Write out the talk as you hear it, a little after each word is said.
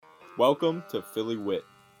Welcome to Philly Wit,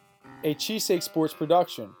 a Cheesesteak Sports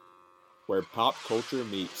production, where pop culture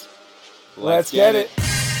meets. Let's get it.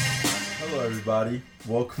 Hello, everybody.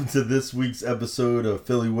 Welcome to this week's episode of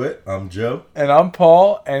Philly Wit. I'm Joe. And I'm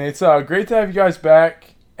Paul, and it's great to have you guys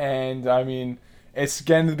back. And, I mean, it's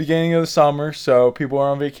getting to the beginning of the summer, so people are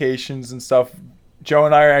on vacations and stuff. Joe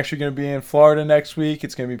and I are actually going to be in Florida next week.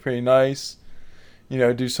 It's going to be pretty nice. You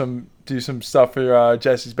know, do some stuff for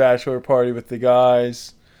Jesse's bachelor party with the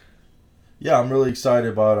guys. Yeah, I'm really excited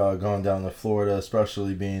about going down to Florida,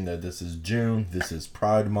 especially being that this is June. This is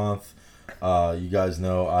Pride Month. You guys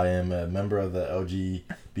know I am a member of the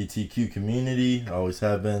LGBTQ community. I always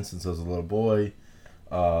have been since I was a little boy.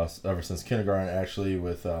 Ever since kindergarten, actually,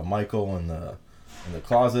 with Michael in the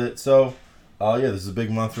closet. So, this is a big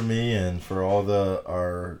month for me and for all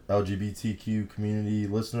our LGBTQ community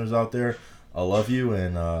listeners out there. I love you,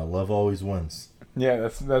 and love always wins. Yeah,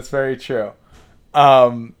 that's very true.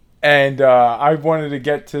 And I wanted to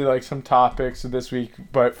get to like some topics of this week,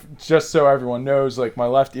 but just so everyone knows, like my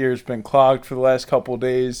left ear's been clogged for the last couple of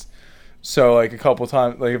days. So like a couple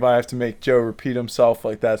times, like if I have to make Joe repeat himself,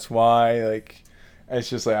 like that's why. Like it's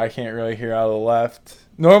just like I can't really hear out of the left.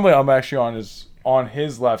 Normally I'm actually on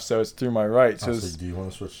his left, so it's through my right. So do you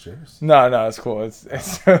want to switch chairs? No, it's cool.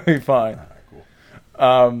 It's totally fine. All right,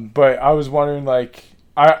 cool. But I was wondering,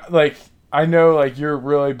 I know, like, you're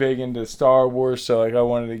really big into Star Wars, so, like, I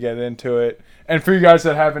wanted to get into it. And for you guys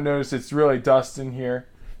that haven't noticed, it's really Dustin here.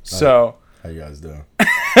 So... How you guys doing?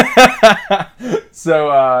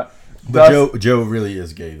 But Joe really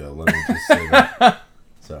is gay, though. Let me just say that.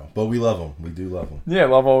 But we love him. We do love him. Yeah,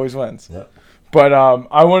 love always wins. Yep. But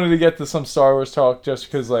I wanted to get to some Star Wars talk just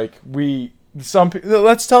because, like,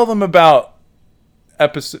 let's tell them about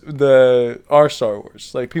our Star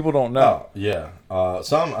Wars. Like, people don't know. Oh, yeah.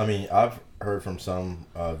 I've heard from some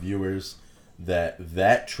viewers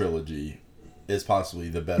that trilogy is possibly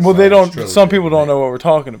the best. Well, they don't. Some people don't know what we're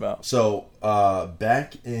talking about. So,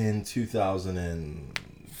 back in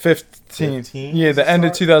 2015. Yeah, the end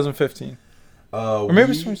of 2015. Or maybe it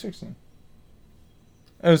was 2016.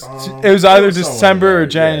 It was either December or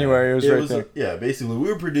January. Yeah. It was there. Yeah, basically, we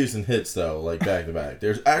were producing hits, though, like, back to back.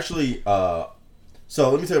 There's actually... So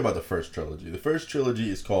let me tell you about the first trilogy. The first trilogy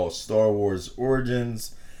is called Star Wars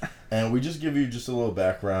Origins, and we just give you just a little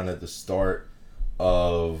background at the start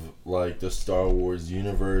of like the Star Wars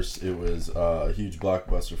universe. It was a huge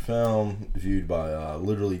blockbuster film viewed by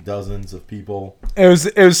literally dozens of people. It was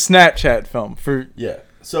Snapchat film for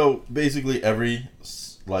So basically every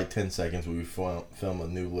 10 seconds we would film a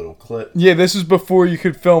new little clip. Yeah, this was before you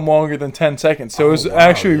could film longer than 10 seconds. So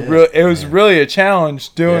it was really a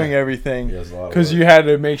challenge doing everything because you had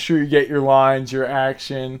to make sure you get your lines, your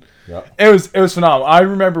action. Yep. It was phenomenal. I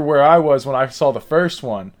remember where I was when I saw the first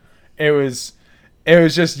one. It was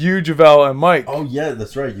just you, Javelle, and Mike. Oh yeah,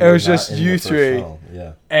 that's right. It was just you three.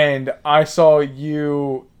 Yeah. And I saw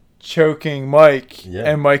you choking Mike,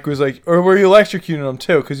 and Mike was like, or were you electrocuting him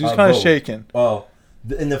too? Because he was kind of shaking. Well.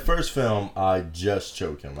 In the first film, I just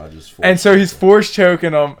choked him. He's force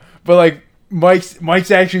choking him, but like Mike's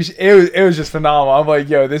actually it was just phenomenal. I'm like,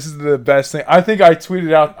 yo, this is the best thing. I think I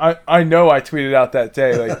tweeted out. I know I tweeted out that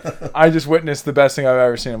day. Like I just witnessed the best thing I've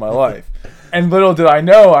ever seen in my life. And little did I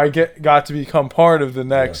know I got to become part of the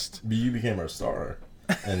next. Yeah. You became our star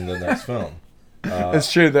in the next film.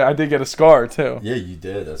 It's true that I did get a scar too. Yeah, you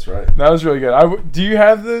did. That's right. That was really good. Do you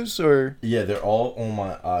have those or? Yeah, they're all on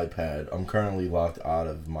my iPad. I'm currently locked out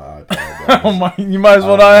of my iPad. Oh my! You might as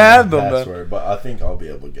well not have them password, but I think I'll be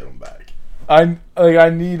able to get them back. I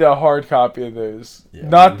need a hard copy of those. Yeah,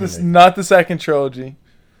 not the second trilogy.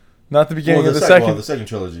 Not the beginning of the second. Well, the second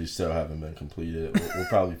trilogy still haven't been completed. We'll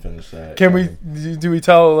probably finish that. Do we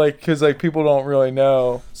tell because people don't really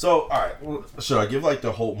know? So all right, should I give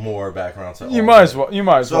the whole more background to? You might as well.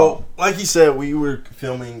 So like you said, we were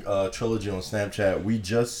filming a trilogy on Snapchat. We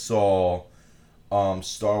just saw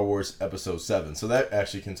Star Wars Episode 7, so that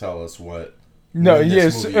actually can tell us what. No,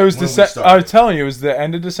 yes, it was I was telling you, it was the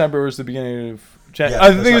end of December. It was the beginning of.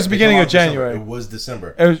 I think it was the beginning of January. It was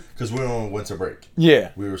December. Because we were on winter break.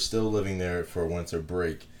 Yeah. We were still living there for winter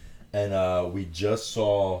break. And we just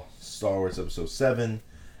saw Star Wars Episode 7.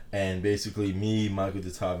 And basically me, Michael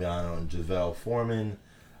DeTaviano, and Javelle Foreman.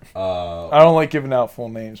 I don't like giving out full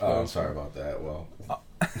names. I'm sorry about that. Well,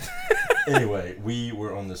 anyway, we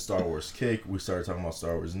were on the Star Wars kick. We started talking about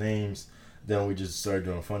Star Wars names. Then we just started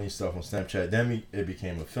doing funny stuff on Snapchat. Then it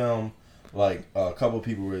became a film. Like a couple of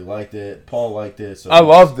people really liked it. Paul liked it. So I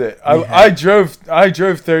loved it. I drove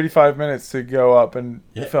 35 minutes to go up and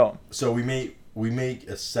film. So we made we make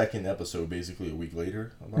a second episode basically a week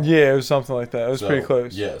later. Yeah, it was something like that. It was pretty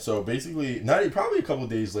close. Yeah, so basically, probably a couple of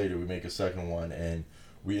days later, we make a second one, and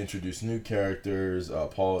we introduce new characters.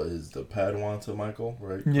 Paul is the Padawan to Michael,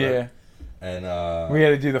 right? Yeah. Correct? And we had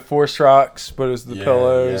to do the Force rocks, but it was the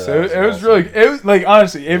pillows. Yeah, it was awesome. really, it was like,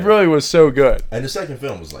 honestly, it really was so good. And the second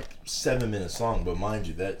film was like 7 minutes long, but mind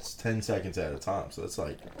you, that's 10 seconds at a time, so that's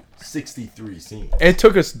like 63 scenes. It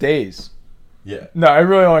took us days. Yeah. No, it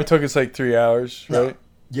really only took us like 3 hours, right?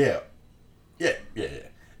 Yeah. It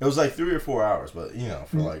was like 3 or 4 hours, but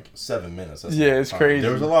for like 7 minutes. That's it's crazy.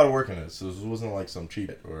 There was a lot of work in it, so it wasn't like some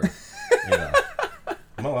cheat or, Am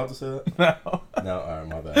I allowed to say that? No. No? Alright,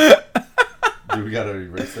 my bad. Do we gotta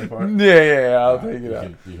erase that part? Yeah, I'll take it out.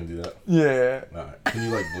 You can do that? Yeah. Alright. Can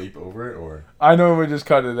you like bleep over it or? I normally just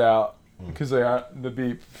cut it out because the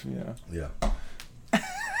beep, Yeah.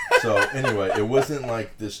 So anyway, it wasn't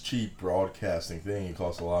like this cheap broadcasting thing. It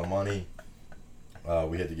cost a lot of money.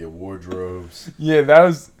 We had to get wardrobes. Yeah, that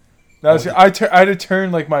was. I had to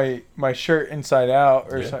turn like my shirt inside out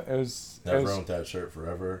or something. It was. Never owned that shirt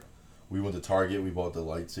forever. We went to Target. We bought the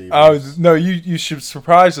lightsabers. Oh no! You should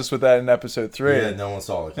surprise us with that in episode 3. Yeah, no one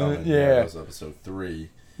saw it coming. That was episode 3.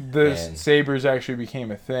 The sabers actually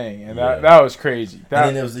became a thing, and that was crazy. And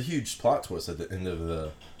then there was a huge plot twist at the end of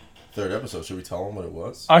the 3rd episode. Should we tell them what it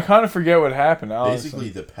was? I kind of forget what happened. Basically,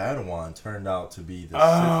 the Padawan turned out to be the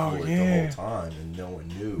Sith Lord the whole time, and no one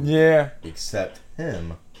knew. Yeah. Except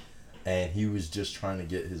him, and he was just trying to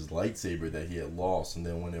get his lightsaber that he had lost, and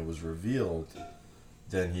then when it was revealed,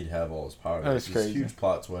 then he'd have all his power. That was crazy. Huge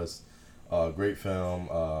plot twist. Great film.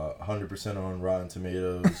 100% on Rotten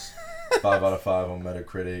Tomatoes. 5 out of 5 on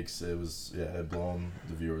Metacritics. It was it blown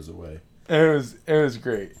the viewers away. It was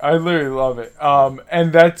great. I literally love it.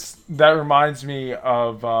 And that reminds me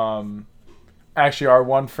of actually our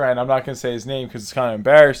one friend. I'm not gonna say his name because it's kind of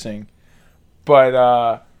embarrassing,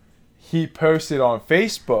 but he posted on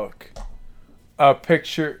Facebook a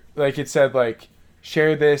picture, like it said like,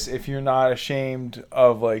 share this if you're not ashamed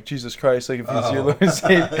of like Jesus Christ, like if he's your Lord and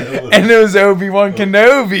Savior. And it was Obi-Wan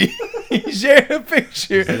Kenobi. He shared a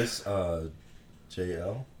picture. Is this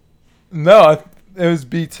JL? No, it was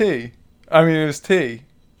BT. I mean, it was T.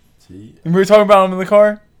 T? We were talking about him in the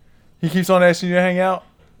car. He keeps on asking you to hang out.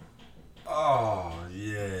 Oh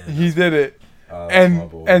yeah. He did it, my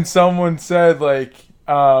boy. and someone said like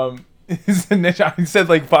his initial. He said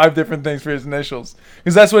like 5 different things for his initials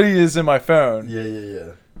because that's what he is in my phone.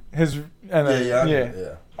 Yeah. His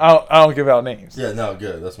Yeah. I don't give out names. Yeah, no,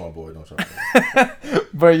 good. That's my boy. Don't try.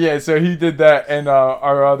 But yeah, so he did that, and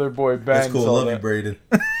our other boy Ben. That's cool. Love you, Braden.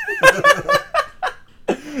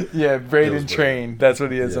 Yeah, Braden Train. That's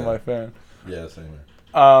what he is on my phone. Yeah, same here.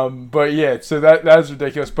 But yeah, so that was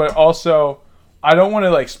ridiculous. But also, I don't want to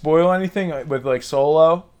like spoil anything with like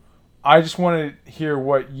Solo. I just want to hear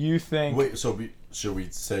what you think. Wait, so should we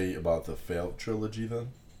say about the failed trilogy then?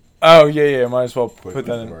 Oh yeah. Might as well put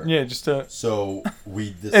that in. Or, Yeah, just to. So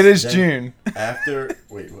we. It is June. After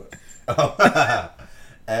what? Oh,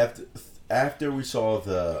 after we saw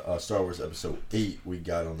the Star Wars Episode 8, we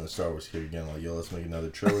got on the Star Wars kick again. Like, yo, let's make another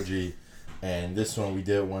trilogy. And this one, we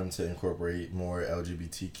did want to incorporate more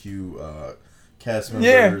LGBTQ cast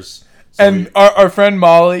members. So and our friend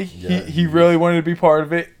Molly, he really wanted to be part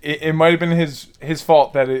of it. It might have been his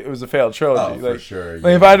fault that it was a failed trilogy. For sure.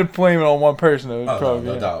 Like if I had to blame it on one person, it would probably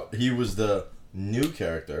no be doubt. He was the new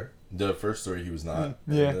character. The first 3, he was not.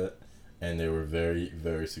 And they were very,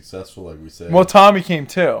 very successful, like we said. Well, Tommy came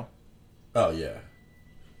too. Oh, yeah.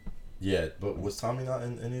 Yeah, but was Tommy not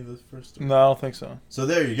in any of the first 3? No, I don't think so. So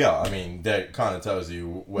there you go. I mean, that kind of tells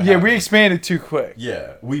you what happened. We expanded too quick.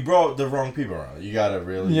 Yeah, we brought the wrong people around. You gotta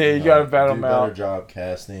really you gotta battle do them a out. better job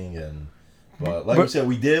casting but we said,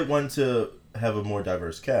 we did want to have a more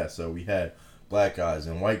diverse cast. So we had black guys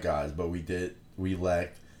and white guys, but we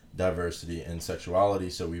lacked diversity in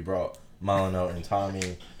sexuality. So we brought Molyneux and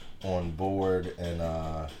Tommy on board, and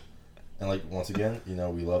like once again,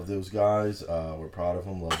 we love those guys. We're proud of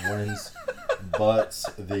them. Love wins, but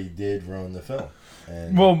they did ruin the film.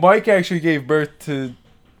 And well, Mike actually gave birth to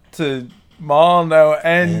Molyneux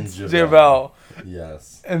and Javel.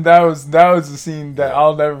 Yes, and that was the scene that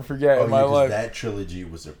I'll never forget in my life. That trilogy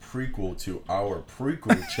was a prequel to our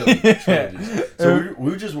prequel trilogies. So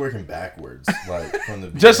we were just working backwards, like from the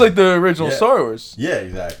beginning. Just like the original Star Wars. Yeah,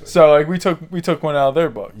 exactly. So like we took one out of their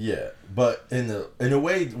book. Yeah, but in a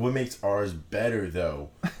way, what makes ours better though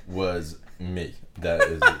was me. That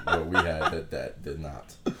is what we had that did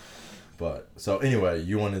not. But so anyway,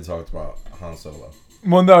 you wanted to talk about Han Solo.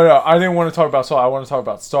 Well, no, I didn't want to talk about Solo. I want to talk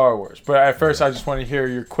about Star Wars. But at first, I just want to hear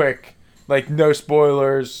your quick, like, no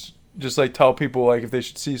spoilers, just like tell people like if they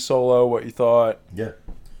should see Solo, what you thought. Yeah.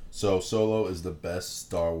 So Solo is the best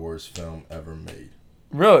Star Wars film ever made.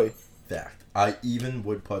 Really? Fact. I even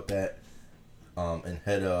would put that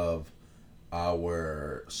ahead of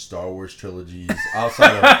our Star Wars trilogies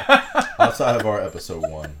outside of our Episode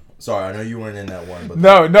 1. Sorry, I know you weren't in that one, but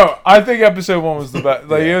no, I think Episode 1 was the best.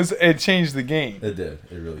 Like it changed the game. It did.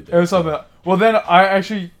 It really did. It was something. Well, then I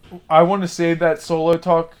want to save that Solo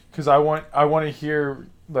talk because I want to hear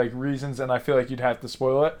like reasons, and I feel like you'd have to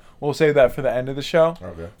spoil it. We'll save that for the end of the show.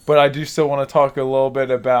 Okay. But I do still want to talk a little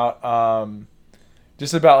bit about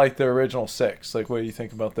just about like the original 6. Like, what do you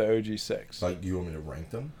think about the OG 6? Like, you want me to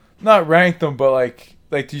rank them? Not rank them, but like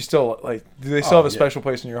do you still do they still have a special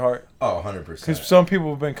place in your heart? Oh, 100%. Because some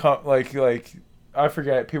people have been like I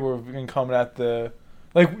forget, people have been coming at the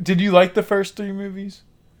like. Did you like the first 3 movies?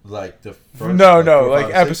 Like the first, no,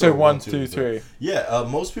 like Episode 1, 2, 3. Yeah,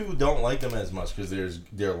 most people don't like them as much because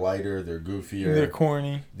they're lighter, they're goofier, They're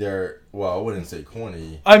corny. Well, I wouldn't say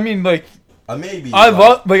corny. I mean, like maybe I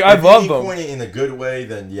love them. Corny in a good way,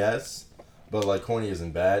 then yes. But like corny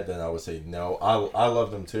isn't bad, then I would say no. I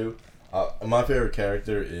love them too. My favorite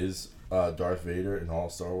character is Darth Vader in all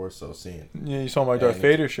Star Wars. So seeing you saw my Darth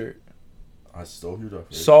Vader shirt. I stole your Darth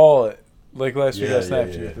Vader. Saw it like last week. I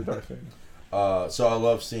snapped you with the Darth Vader. So I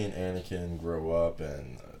love seeing Anakin grow up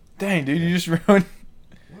and. Dang, dude, you just ruined.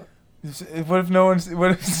 What if no one's?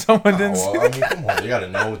 What if someone didn't? Well, I mean, come on, you gotta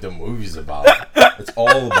know what the movie's about. It's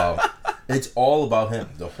all about him.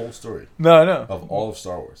 The whole story. No. Of all of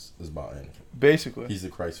Star Wars is about Anakin. Basically, he's the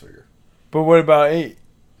Christ figure. But what about 8?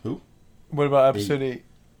 Who? What about Episode 8?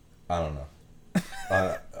 I don't know.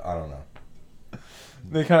 I don't know.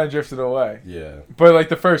 They kind of drifted away. Yeah. But like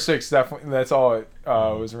the first 6, definitely that's all it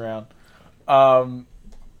was around.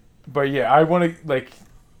 But yeah, I want to like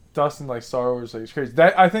Dustin like Star Wars like it's crazy.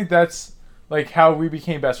 I think that's like how we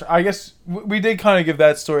became best friends. I guess we did kind of give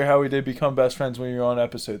that story how we did become best friends when you were on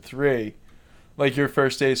Episode 3. Like your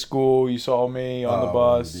first day of school, you saw me on the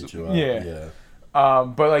bus. Beat you up. Yeah.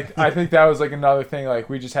 But like I think that was like another thing like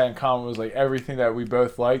we just had in common was like everything that we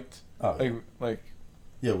both liked. Like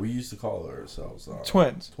yeah, we used to call ourselves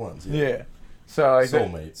twins. Twins. Yeah. So like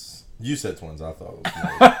soulmates. You said twins. I thought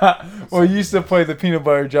it was. Well, you used to play the peanut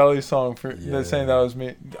butter jelly song for saying that was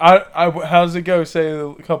me. I how does it go? Say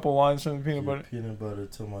a couple lines from the peanut butter. Peanut butter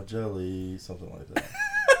to my jelly, something like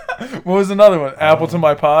that. What was another one? Apple to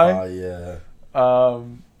my pie. Yeah.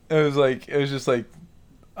 It was just like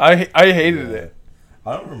I hated it.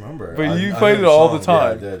 I don't remember. But you played it all the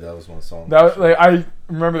time. Yeah, I did. That was one song. That was, like I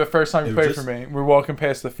remember the first time you played for me. We're walking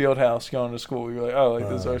past the field house going to school. We were like, oh, like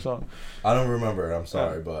this is our song. I don't remember it. I'm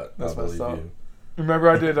sorry, but I believe you. Remember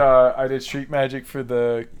I did Street Magic for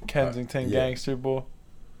the Kensington Gangster Boy.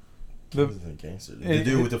 Kensington Gangster. The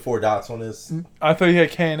dude with the 4 dots on his. I thought he had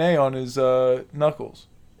K&A on his knuckles.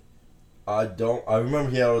 I remember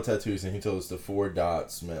he had all the tattoos, and he told us the 4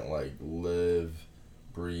 dots meant like live,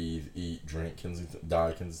 breathe, eat, drink, Kensington,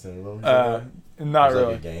 die, Kensington. Remember? Not really.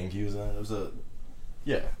 Like a gang he was in. It was a.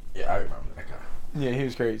 Yeah, I remember that guy. Yeah, he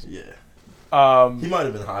was crazy. Yeah. He might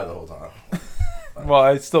have been high the whole time.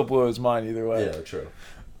 Well, it still blew his mind either way. Yeah, true.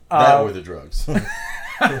 That or the drugs.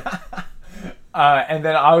 And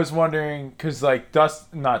then I was wondering, because like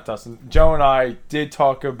Joe and I did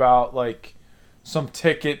talk about like some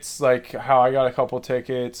tickets, like how I got a couple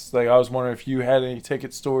tickets. Like I was wondering if you had any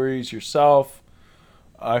ticket stories yourself.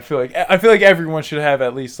 I feel like everyone should have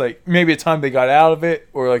at least like maybe a time they got out of it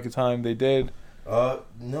or like a time they did.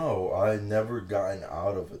 No, I never gotten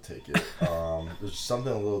out of a ticket. There's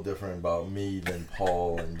something a little different about me than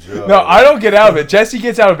Paul and Joe. No, I don't get out of it. Jesse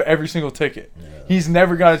gets out of every single ticket. Yeah. He's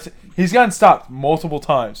never gotten. He's gotten stopped multiple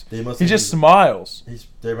times. He just smiles.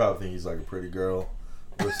 They probably think he's like a pretty girl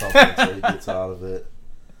or something, so he gets out of it.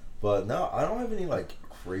 But no, I don't have any like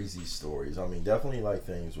crazy stories. I mean, definitely like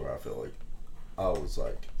things where I feel like I was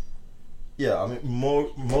like, yeah. I mean,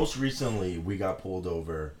 most recently we got pulled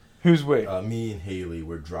over. Who's with? Me and Haley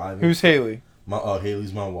were driving. Who's Haley?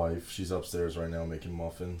 Haley's my wife. She's upstairs right now making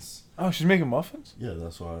muffins. Oh, she's making muffins? Yeah,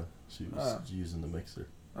 that's why she was using the mixer.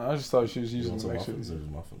 I just thought she was using the mixer. Muffins? There's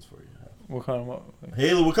muffins for you. What kind of muffins?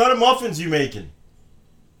 Haley, what kind of muffins you making?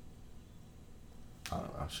 I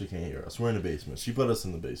don't know. She can't hear us. We're in the basement. She put us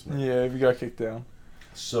in the basement. Yeah, we got kicked down.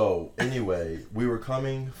 So, anyway, we were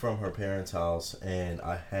coming from her parents' house, and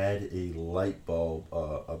I had a light bulb,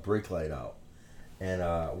 a brake light out.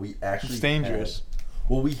 And we actually... It's dangerous.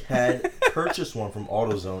 We had purchased one from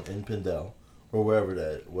AutoZone in Pindell, or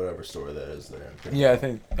whatever store that is there. Yeah,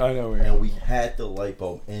 I know where. And we had the light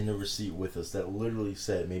bulb in the receipt with us that literally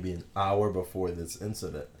said maybe an hour before this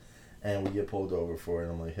incident. And we get pulled over for it,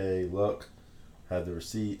 and I'm like, hey, look, have the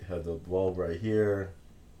receipt, have the bulb right here,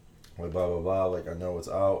 like blah blah blah. Like I know it's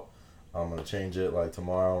out. I'm gonna change it like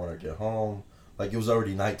tomorrow when I get home. Like it was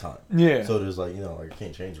already nighttime. Yeah. So there's like like I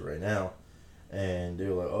can't change it right now. And they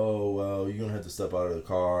were like, oh well, you're gonna have to step out of the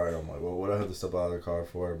car. And I'm like, well, what do I have to step out of the car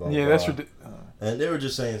for? Blah, Yeah, blah. that's ridiculous. And they were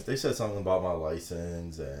just saying they said something about my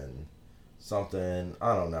license and something.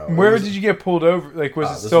 I don't know. Where did you get pulled over? Like,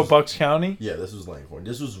 was it still Bucks County? Yeah, this was Langhorne.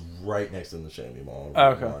 This was right next to the Shandy Mall.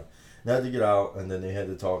 Okay. And I had to get out, and then they had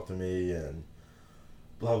to talk to me and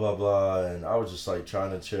blah blah blah. And I was just like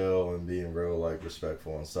trying to chill and being real like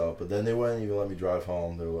respectful and stuff. But then they wouldn't even let me drive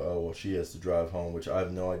home. They were like, oh well, she has to drive home, which I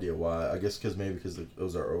have no idea why. I guess because it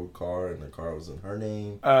was our old car and the car was in her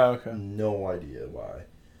name. Oh, okay. No idea why.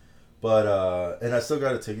 But and I still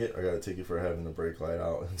got a ticket. I got a ticket for having the brake light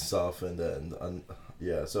out and stuff. And then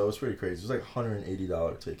yeah, so it was pretty crazy. It was like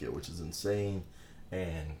 $180 ticket, which is insane.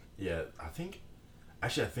 And yeah, I think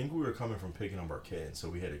we were coming from picking up our kitten, so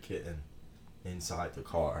we had a kitten inside the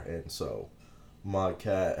car, and so my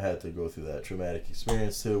cat had to go through that traumatic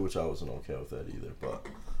experience too, which I wasn't okay with that either. But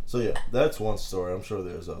so yeah, that's one story. I'm sure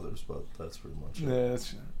there's others, but that's pretty much it.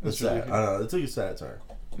 Yeah, it's sad. I know it took a sad turn.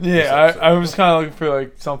 Yeah, I was kind of looking for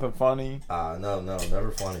like something funny. No,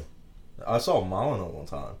 never funny. I saw Molyneux one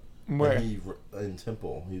time. Where? In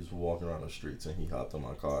Temple, he was walking around the streets and he hopped in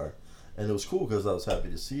my car, and it was cool because I was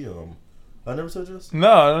happy to see him. I never told you this?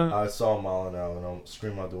 No, I don't. I saw Molyneux and I'm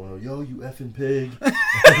screaming out the window, yo, you effing pig.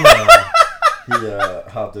 He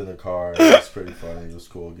hopped in the car and it was pretty funny. It was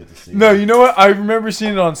cool. Good to see him. No, you know what? I remember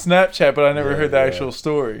seeing it on Snapchat, but I never heard the actual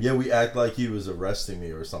story. Yeah, we act like he was arresting me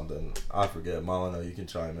or something. I forget. Molyneux, you can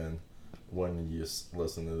chime in when you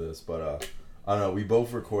listen to this. But I don't know. We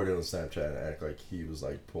both recorded on Snapchat and act like he was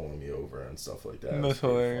like pulling me over and stuff like that. That's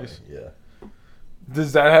hilarious. Funny. Yeah.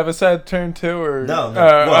 Does that have a sad turn too, or no?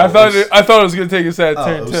 Well, I thought it was gonna take a sad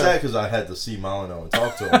turn too. It was sad because I had to see Molyneux and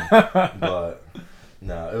talk to him, but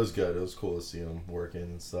no, it was good. It was cool to see him working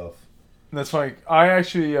and stuff. That's funny. I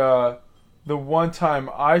actually, the one time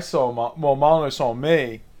I saw Molyneux saw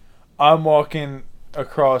me, I'm walking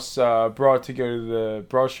across Broad to go to the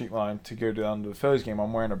Broad Street line to go down to the Phillies game.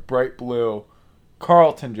 I'm wearing a bright blue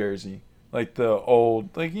Carlton jersey, like the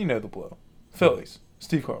old, like the blue Phillies,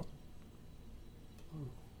 Steve Carlton.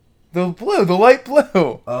 The blue, the light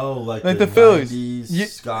blue. Oh, like the Phillies, 90s,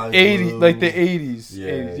 sky 80, blue. like the 80s. Yeah,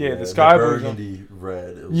 80s. Yeah, the sky blue. Burgundy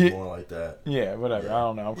red. It was more like that. Yeah, whatever. Yeah. I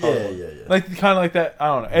don't know. Yeah. Like kind of like that. I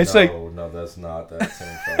don't know. It's no, that's not that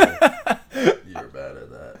same color. You're bad at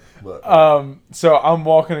that. But so I'm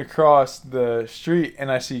walking across the street and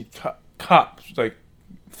I see cops like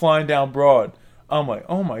flying down Broad. I'm like,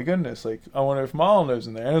 oh my goodness! Like, I wonder if Molyneux's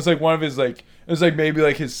in there. And it was like one of his it was like maybe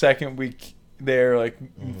like his second week there, like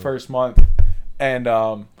first month, and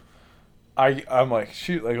I'm like,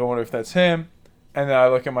 shoot, like I wonder if that's him. And then I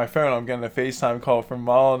look at my phone, I'm getting a FaceTime call from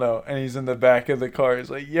Molyneux, and he's in the back of the car.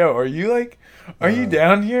 He's like, yo, are you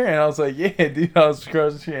down here? And I was like, yeah, dude, I was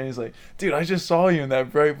across the street. And he's like, dude, I just saw you in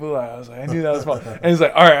that bright blue light. I was like, I knew that was Molyneux. And he's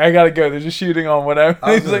like, all right, I gotta go. They're just shooting on whatever.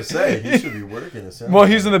 I was he's gonna like, say, he should be working. Well,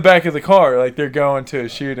 he's in the back of the car, like they're going to a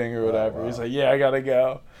shooting or whatever. Wow. He's like, yeah, I gotta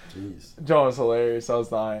go. Jeez. John was hilarious. I was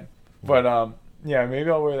dying. But yeah, maybe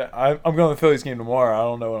I'll wear that. I'm going to the Phillies game tomorrow. I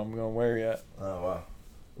don't know what I'm going to wear yet. Oh wow.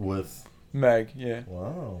 With Meg, yeah.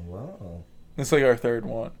 Wow. It's like our third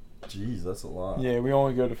one. Jeez, that's a lot. Yeah, we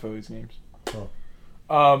only go to Phillies games.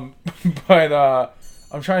 Huh. But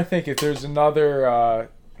I'm trying to think if there's another.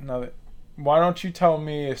 Why don't you tell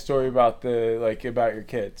me a story about about your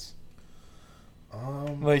kids?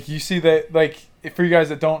 Like you see that, like for you guys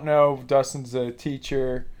that don't know, Dustin's a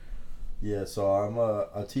teacher. Yeah, so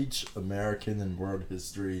I teach American and world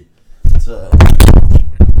history.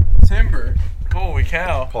 Timber. Holy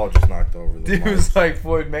cow. Paul just knocked over the Dude was like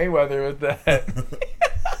Floyd Mayweather with that.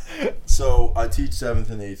 So I teach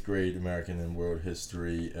 7th and 8th grade American and world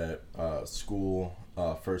history at school,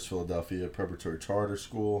 First Philadelphia Preparatory Charter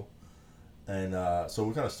School. And so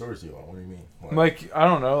what kind of stories do you want? What do you mean? Like I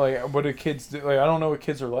don't know. Like what do kids do? Like I don't know what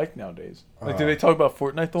kids are like nowadays. Like do they talk about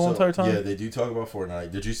Fortnite the whole entire time? Yeah, they do talk about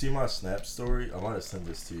Fortnite. Did you see my Snap story? I might have sent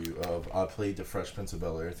this to you. I played the Fresh Prince of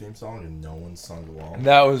Bel-Air theme song and no one sung along.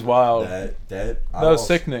 That was wild. That was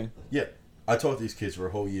sickening. Yeah, I taught these kids for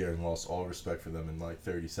a whole year and lost all respect for them in like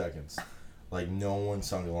 30 seconds. Like no one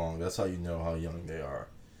sung along. That's how you know how young they are.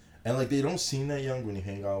 And like they don't seem that young when you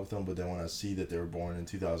hang out with them, but then when I see that they were born in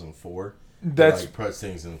 2004. That's like puts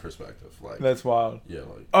things in perspective. Like that's wild. Yeah.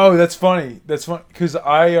 Like oh, that's funny. That's fun because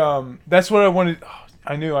that's what I wanted.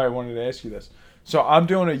 I knew I wanted to ask you this. So I'm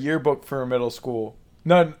doing a yearbook for middle school,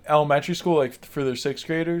 not elementary school, like for their 6th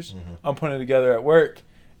graders. Mm-hmm. I'm putting it together at work,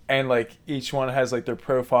 and like each one has like their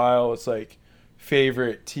profile. It's like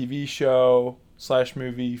favorite TV show /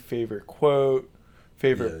 movie, favorite quote,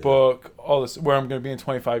 favorite Yeah. book, all this, where I'm going to be in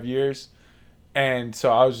 25 years. And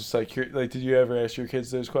so I was just like, did you ever ask your kids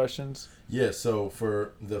those questions? Yeah, so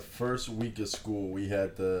for the first week of school, we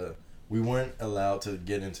weren't allowed to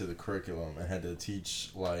get into the curriculum and had to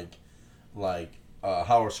teach how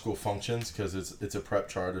our school functions, because it's a prep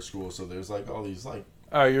charter school, so there's like all these like,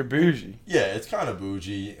 Oh, you're bougie. yeah, it's kind of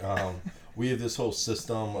bougie. We have this whole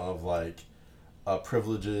system of like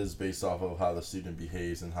privileges based off of how the student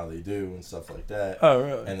behaves and how they do and stuff like that. Oh,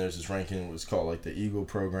 really? And there's this ranking, what's called like the Eagle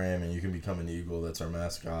program, and you can become an Eagle. That's our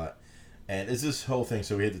mascot. And it's this whole thing,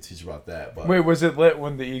 so we had to teach about that. But Wait, was it lit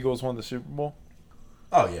when the Eagles won the Super Bowl?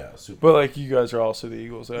 oh yeah, super. But like, you guys are also the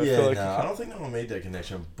Eagles. I Yeah, feel like I don't think no one made that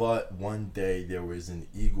connection. But one day there was an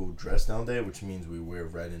Eagle dress down day, which means we wear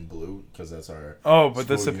red and blue because that's our. Oh, but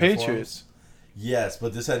that's the school uniforms. Patriots. Yes,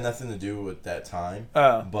 but this had nothing to do with that time.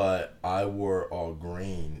 Oh. But I wore all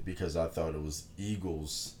green because I thought it was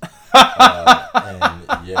Eagles. And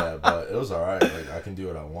yeah, but it was all right. Like, I can do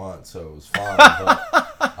what I want, so it was fine.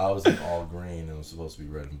 But I was in all green and it was supposed to be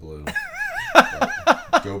red and blue.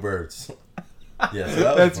 But go Birds. Yeah, so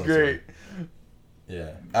that was That's fun great. story.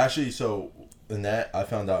 Yeah, actually, so in that I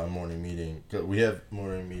found out in morning meeting, cause we have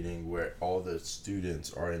morning meeting where all the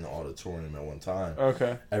students are in the auditorium at one time.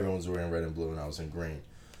 Okay. Everyone's wearing red and blue, and I was in green.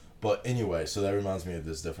 But anyway, so that reminds me of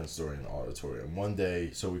this different story in the auditorium. One day,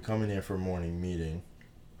 so we come in here for a morning meeting,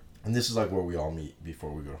 and this is like where we all meet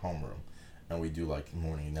before we go to homeroom, and we do like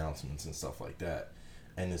morning announcements and stuff like that.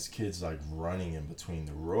 And this kid's like running in between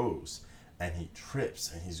the rows, and he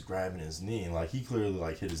trips, and he's grabbing his knee, and like he clearly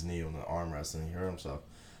like hit his knee on the armrest, and he hurt himself.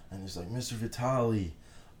 And he's like, Mr. Vitale,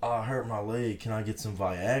 I hurt my leg. Can I get some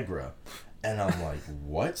Viagra? And I'm like,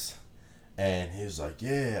 what? And he was like,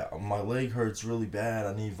 yeah, my leg hurts really bad.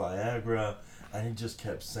 I need Viagra. And he just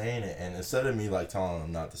kept saying it. And instead of me like telling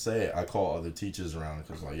him not to say it, I call other teachers around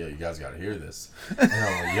because like, yo, you guys got to hear this. And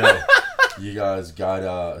I'm like, yo, you guys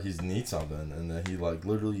got, he needs something. And then he like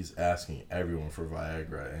literally is asking everyone for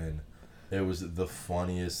Viagra. And it was the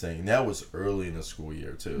funniest thing. And that was early in the school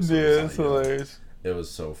year too. So Yeah, that's hilarious. It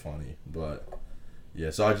was so funny, but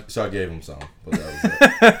yeah. So I gave him some, but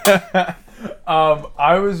that was it.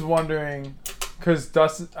 I was wondering, because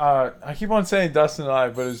Dustin, I keep on saying Dustin and I,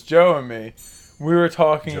 but it's Joe and me. We were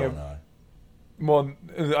talking. Joe and I. Well,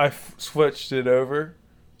 I switched it over,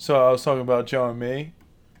 so I was talking about Joe and me,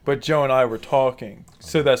 but Joe and I were talking,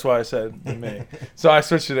 so that's why I said me. So I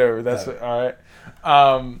switched it over. That's all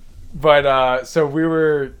right. So we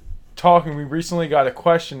were talking. We recently got a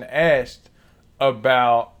question asked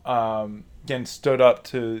about getting stood up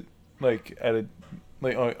to like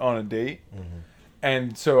on a date. Mm-hmm.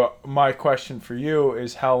 And so my question for you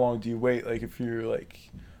is, how long do you wait? Like if you're like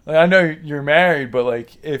I know you're married, but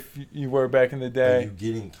like if you were back in the Are day. you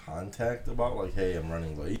getting contact about like, hey, I'm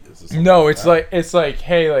running late? No, it's like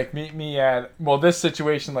hey, like meet me at this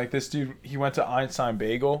situation, like this dude, he went to Einstein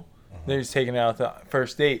Bagel. They was taking it out the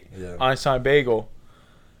first date. Yeah. Einstein Bagel.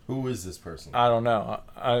 Who is this person? I don't know.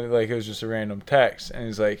 I like it was just a random text, and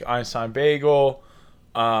he's like Einstein Bagel.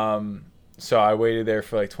 So I waited there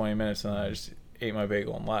for like 20 minutes, and then I just ate my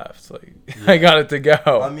bagel and left. Like I got it to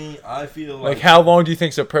go. I mean, I feel like how long do you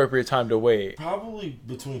think's appropriate time to wait? probably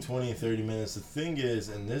between 20 and 30 minutes. The thing is,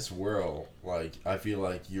 in this world, like I feel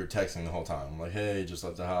like you're texting the whole time. Like, hey, just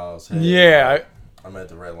left the house. Hey, Yeah. I'm at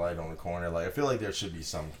the red light on the corner. Like, I feel like there should be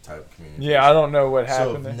some type of communication. Yeah, I don't know what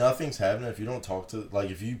happened. So if there. nothing's happening, if you don't talk to,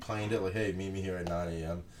 like, if you planned it, like, hey, meet me here at 9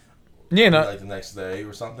 a.m. Yeah, no. like the next day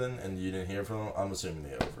or something, and you didn't hear from them, I'm assuming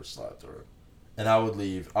they overslept and I would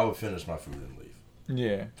leave. I would finish my food and leave.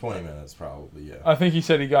 Yeah. 20 minutes probably. Yeah. I think he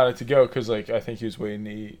said he got it to go because like I think he was waiting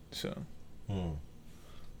to eat. So.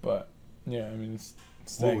 But yeah, I mean, it's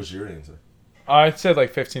What was your answer? I said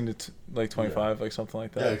like 15 to like 25, like something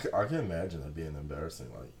like that. Yeah, I can imagine it being embarrassing.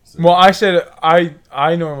 Like, Well, I said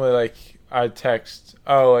I normally like I text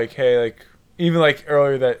like hey like even like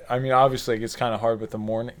earlier that I mean obviously like, it's kind of hard with the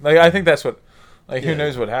morning like I think that's what like who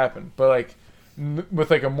knows what happened, but like with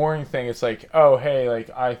like a morning thing it's like oh hey like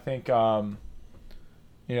I think like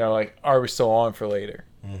are we still on for later?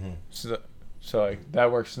 Mm-hmm. So like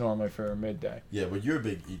that works normally for midday. Yeah, but you're a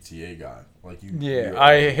big ETA guy. Like you. Yeah,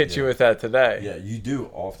 I hit you with that today. Yeah, you do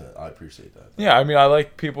often. I appreciate that. Yeah, I mean, I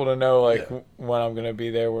like people to know like when I'm gonna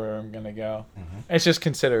be there, where I'm gonna go. Mm-hmm. It's just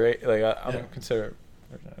considerate. Like I'm considerate.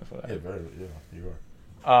 Yeah, you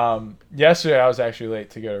are. Yesterday I was actually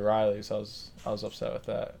late to go to Riley's. I was upset with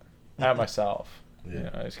that at myself.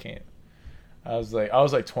 Yeah, I just can't. I was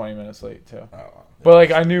like 20 minutes late too. Oh, But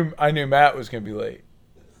like I knew Matt was gonna be late.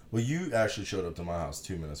 Well, you actually showed up to my house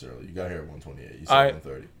 2 minutes early. You got here at 1:28. You said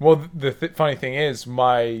 1:30. Well, the funny thing is,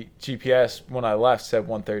 my GPS when I left said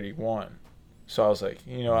 1:31. So I was like,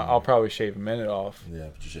 I'll probably shave a minute off. Yeah,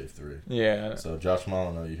 but you shaved 3. Yeah. So Josh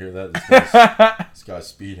Molyneux, you hear that? This guy's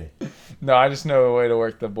speeding. No, I just know a way to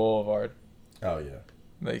work the boulevard. Oh yeah.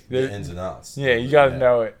 Like The ins and outs. Yeah, you got to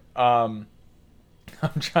know it. I'm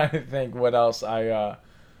trying to think what else I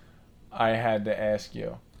had to ask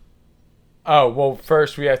you. Oh, well,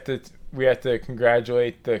 first we have to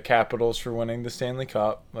congratulate the Capitals for winning the Stanley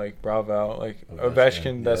Cup. Like, bravo. Like,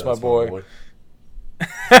 Ovechkin, that's my boy.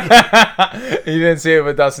 He didn't see it,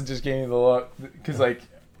 but Dustin just gave me the look because, like,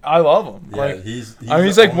 I love him. Yeah, like, he's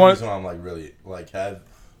like the one. reason I'm like really like had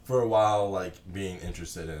for a while like being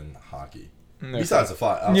interested in hockey. Besides the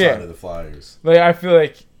outside of the Flyers. Like, I feel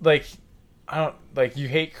like I don't like you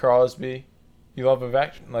hate Crosby, you love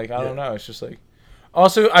Ovechkin. Like, I don't know. It's just like.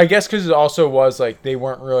 Also, I guess because it also was like they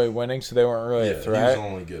weren't really winning, so they weren't really a threat. He was the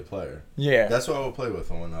only good player. Yeah, that's what I would play with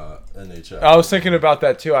on NHL. I was thinking about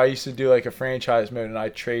that too. I used to do like a franchise mode, and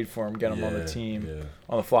I'd trade for him, get him on the team,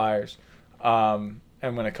 on the Flyers, and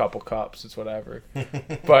win a couple cups. It's whatever.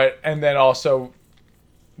 And then also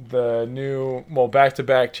the new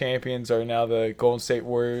back-to-back champions are now the Golden State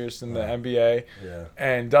Warriors in the NBA. Yeah,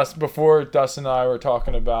 and Dustin and I were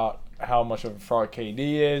talking about how much of a fraud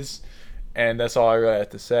KD is. And that's all I really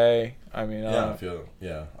have to say. I mean,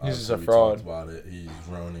 he's just a fraud. Talked about it. He's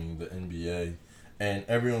ruining the NBA, and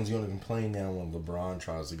everyone's going to complain now when LeBron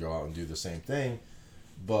tries to go out and do the same thing.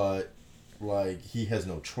 But like, he has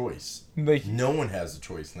no choice. Like, no one has a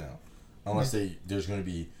choice now, unless there's going to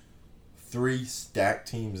be 3 stacked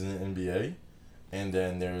teams in the NBA, and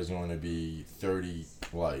then there's going to be 30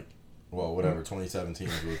 27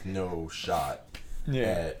 teams with no shot.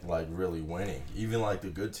 At like really winning, even like the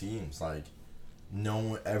good teams, like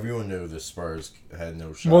everyone knew the Spurs had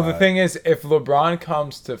no shot. Well, the thing is, if LeBron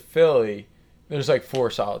comes to Philly, there's like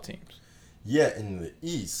 4 solid teams. Yeah, in the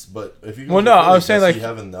East, but if you I was saying like you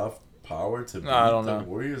have enough power to beat the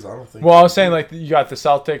Warriors. I don't think. Well, I was saying like you got the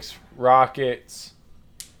Celtics, Rockets,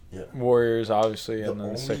 Yeah. Warriors, obviously, and then the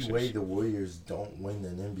only Sixers. way the Warriors don't win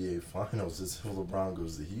an NBA Finals is if LeBron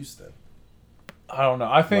goes to Houston. I don't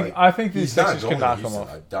know. I think the Sixers can knock him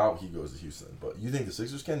off. I doubt he goes to Houston, but you think the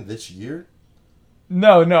Sixers can this year?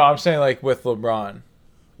 No, I'm saying like with LeBron.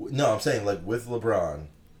 No, I'm saying like with LeBron.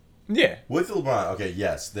 Yeah. With LeBron, okay,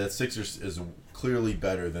 yes, the Sixers is clearly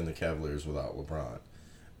better than the Cavaliers without LeBron.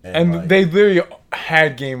 And like, they literally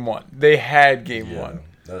had game one. They had game one.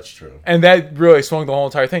 That's true. And that really swung the whole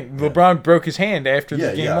entire thing. Yeah. LeBron broke his hand after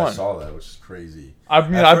the game one. I saw that, which is crazy. I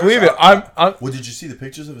mean, I believe it. Well, did you see the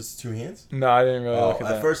pictures of his two hands? No, I didn't really look at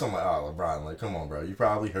that. At first, I'm like, oh, LeBron, like, come on, bro. You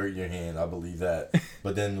probably hurt your hand. I believe that.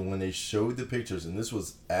 But then when they showed the pictures, and this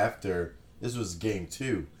was game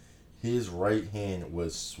 2, his right hand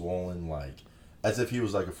was swollen like as if he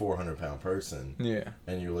was like a 400-pound person. Yeah.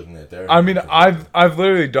 And you're looking at their. I mean, I've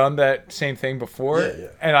literally done that same thing before. Yeah.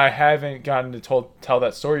 And I haven't gotten to tell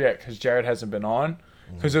that story yet because Jared hasn't been on.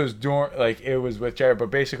 Because it was with Jared. But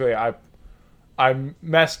basically, I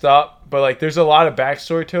messed up. But like, there's a lot of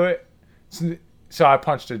backstory to it. So I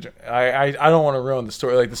punched I don't want to ruin the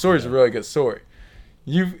story. Like, the story's a really good story.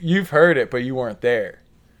 You've heard it, but you weren't there.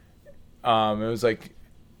 It was like.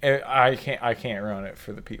 I can't ruin it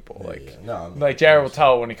for the people. Like Jared will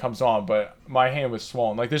tell it when he comes on, but my hand was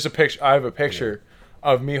swollen. Like, there's a picture. I have a picture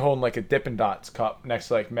of me holding like a Dippin' Dots cup next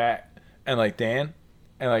to like Matt and like Dan,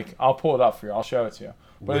 and like I'll pull it up for you. I'll show it to you.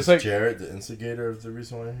 But was it's like Jared the instigator of the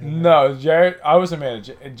reason why? No, Jared. I wasn't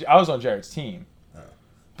manager. I was on Jared's team.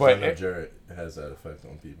 But I know Jared has that effect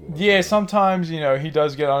on people. Yeah, sometimes he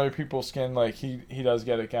does get under people's skin. Like he does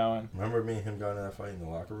get it going. Remember me and him got in that fight in the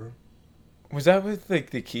locker room? Was that with like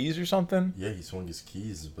the keys or something? Yeah, he swung his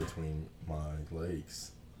keys between my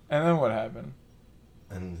legs. And then what happened?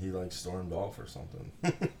 And he like stormed off or something.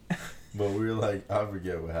 But we were like, I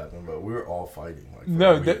forget what happened, but we were all fighting. Like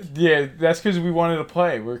that's because we wanted to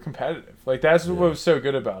play. We were competitive. Like, that's what was so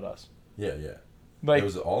good about us. Yeah. Like, it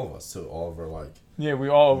was all of us too. All of our we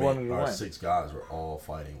all wanted to win. Our 6 guys were all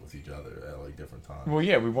fighting with each other at like different times. Well,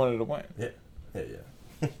 yeah, we wanted to win. Yeah.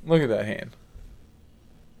 Look at that hand.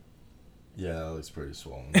 Yeah, that looks pretty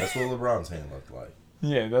swollen. That's what LeBron's hand looked like.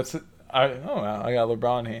 Yeah, I got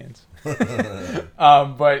LeBron hands.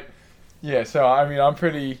 But yeah, so I mean, I'm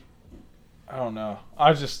pretty. I don't know.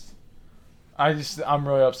 I'm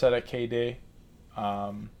really upset at KD.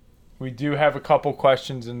 We do have a couple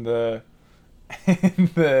questions in the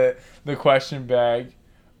question bag,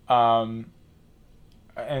 and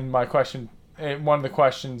my question. One of the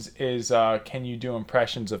questions is, can you do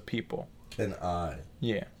impressions of people? Can I?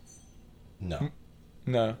 Yeah. No.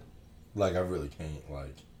 No. Like I really can't.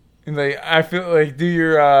 Like And like I feel like do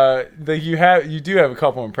your like you do have a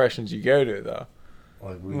couple impressions you go to though.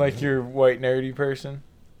 Like your white nerdy person.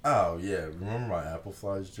 Oh yeah, remember my apple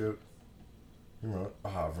flies joke? You remember? Oh,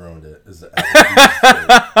 I've ruined it. It's the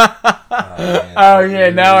Applebee's Oh yeah,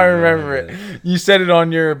 now I remember it. You said it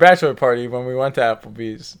on your bachelor party when we went to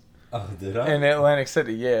Applebee's. Oh, did I? In Atlantic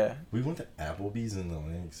City, yeah. We went to Applebee's in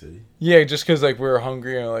Atlantic City. Yeah, just because like we were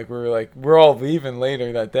hungry and like we're all leaving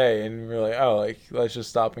later that day, and we were like, oh, like let's just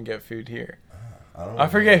stop and get food here. I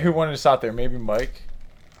forget who wanted to stop there. Maybe Mike.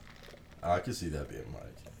 I could see that being Mike.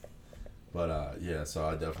 But yeah, so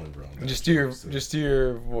I definitely ruined that. Just do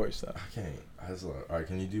your voice though. I can't. I was like, all right,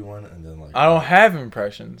 can you do one and then like? I don't have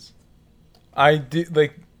impressions. I did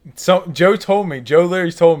like so. Joe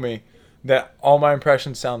literally told me that all my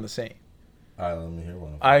impressions sound the same. All right, let me hear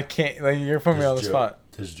one. I can't. Like you're putting me on the spot.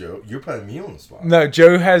 Does Joe? You're putting me on the spot. No,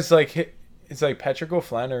 Joe has like it's like Patrick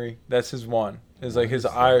O'Flannery. That's his one. It's like his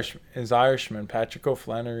Irishman, Patrick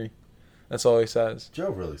O'Flannery. That's all he says.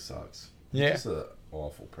 Joe really sucks. He's Yeah. just an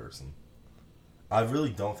awful person. I really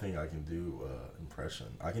don't think I can do impression.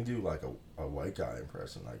 I can do like a white guy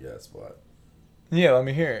impression, I guess, but Yeah, let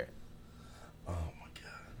me hear it. oh my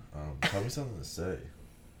god. Tell me something to say.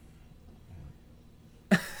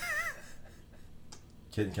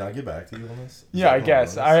 Can I get back to you on this? Yeah, I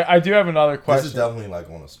guess. I do have another question. This is definitely like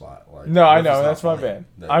on the spot. Like, No, I if it's know. not That's my funny,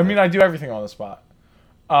 bad. I mean, I do everything on the spot.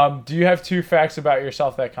 Do you have two facts about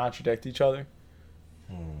yourself that contradict each other?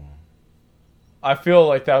 I feel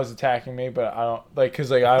like that was attacking me, but I don't like because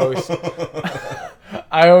like I always,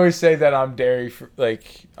 I always say that I'm dairy,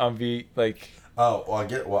 like I'm like. Oh, well, I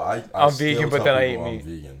get. Well, I'm still vegan, but tell then I people eat I'm meat.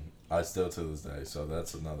 vegan. I still to this day, so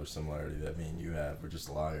that's another similarity that me and you have. We're just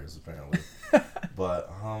liars, apparently. But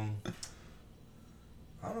I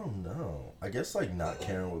don't know. I guess like not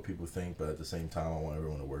caring what people think, but at the same time, I want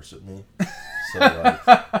everyone to worship me. So like,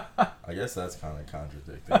 I guess that's kind of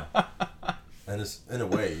contradicting. And it's in a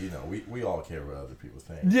way, you know, we all care what other people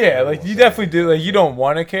think. Yeah, like you definitely do. Like you don't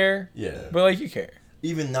want to care. Yeah. But like you care.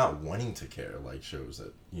 Even not wanting to care like shows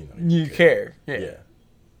that you know You care. Yeah.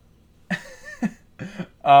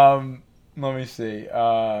 Let me see.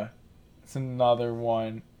 It's another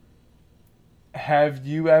one. Have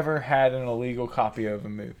you ever had an illegal copy of a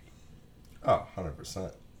movie? Oh,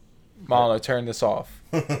 100%. Mama, turn this off.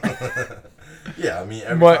 Yeah, I mean,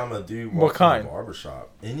 every What- time a dude what walks in kind? a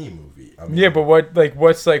barbershop, any movie. I mean, Yeah, but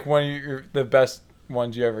what's like one of the best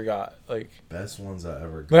ones you ever got? Like best ones I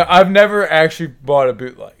ever got. Like, I've never actually bought a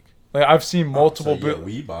bootleg. Like I've seen multiple so, yeah, boot.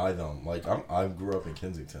 we buy them. Like I grew up in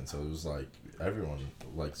Kensington, so it was like everyone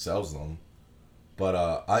like sells them. But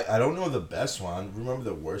I don't know the best one. Remember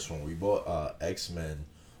the worst one? We bought X-Men,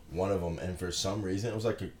 one of them, and for some reason it was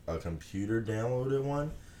like a computer downloaded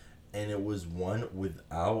one, and it was one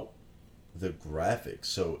without the graphics.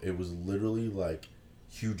 So it was literally like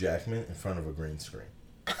Hugh Jackman in front of a green screen.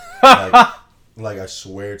 Like I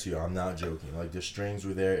swear to you, I'm not joking. Like the strings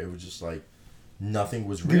were there. It was just like nothing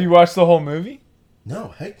was real. Did you watch the whole movie? No,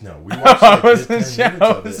 heck no. We watched like wasn't 10 minutes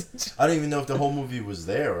sure. of it. I don't even know if the whole movie was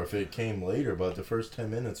there or if it came later, but the first 10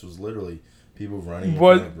 minutes was literally people running.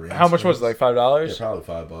 How much was it? Like $5? Yeah, probably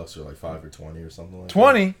 $5 or like 5 for 20 or something like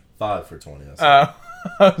 20? that. 5 for 20.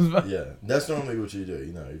 Yeah, that's normally what you do.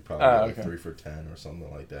 You know, you probably get like okay. 3 for 10 or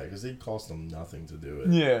something like that because it cost them nothing to do it.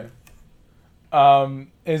 Yeah.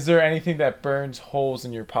 Is there anything that burns holes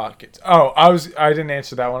in your pockets? Oh, I didn't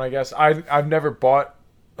answer that one. I guess I've never bought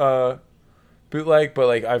bootleg, but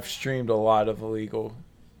like I've streamed a lot of illegal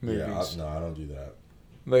movies. Yeah, no, I don't do that.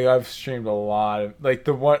 Like I've streamed a lot of like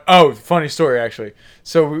the one oh funny story actually.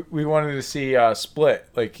 So we wanted to see Split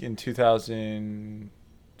like in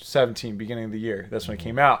 2017 beginning of the year. That's when it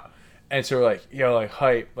came out, and so we're like like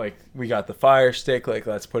hype, like we got the Fire Stick, like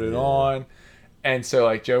let's put it on. And so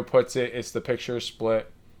like Joe puts it, it's the picture of Split,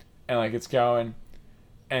 and like it's going,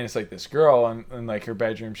 and it's like this girl in like her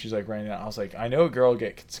bedroom. She's like writing it. I was like, I know a girl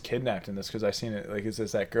gets kidnapped in this because I seen it. Like, is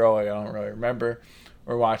this that girl? Like, I don't really remember.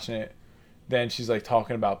 We're watching it. Then she's like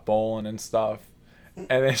talking about bowling and stuff, and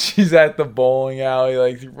then she's at the bowling alley.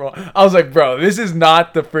 Like, I was like, bro, this is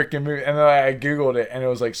not the freaking movie. And then I googled it, and it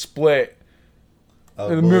was like Split.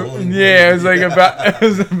 It was like about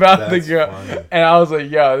the girl, funny. and I was like,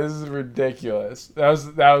 "Yo, this is ridiculous." That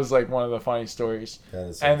was like one of the funny stories. That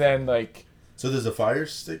is so And funny. then like, So does a Fire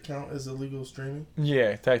Stick count as illegal streaming?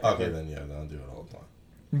 yeah, technically. Okay, then yeah, I'll do it all the time.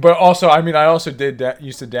 But also, I mean, I also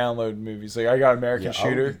used to download movies. Like I got American I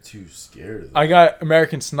Shooter. would be too scared of that. I got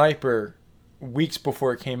American Sniper weeks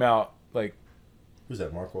before it came out. Like, Who's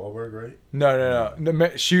that? Mark Wahlberg, right? no.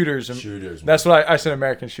 Shooters. Shooters. That's what I said.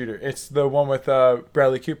 American Shooter. It's the one with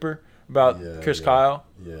Bradley Cooper about Yeah, Chris yeah. Kyle.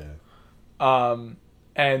 Yeah.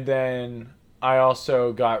 And then I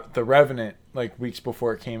also got The Revenant like weeks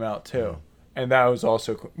before it came out too, and that was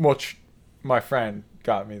also cool. Well, my friend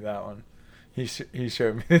got me that one. He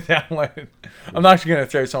showed me the download. I'm not actually gonna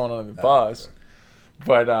throw someone under the bus,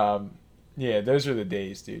 but yeah, those are the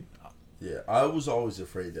days, dude. Yeah, I was always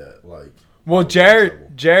afraid that like. Well, I would get in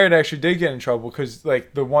trouble. Jared actually did get in trouble because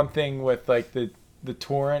like the one thing with like the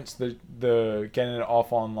torrents, the getting it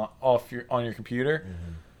on your computer.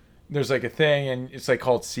 Mm-hmm. There's like a thing, and it's like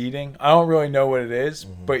called seeding. I don't really know what it is,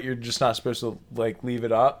 but you're just not supposed to like leave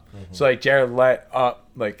it up. So like Jared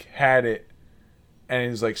had it, and he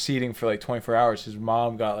was like seeding for like 24 hours. His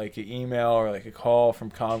mom got like an email or like a call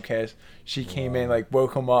from Comcast. She came in, like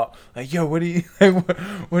woke him up, like, yo, what are you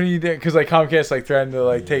what are you doing? Because like Comcast like threatened to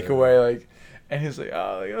like take away like, and he's like,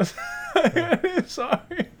 oh, like,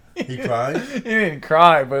 sorry. He cried? He didn't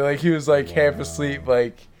cry, but like he was like half asleep,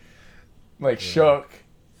 like shook.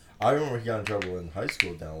 I remember he got in trouble in high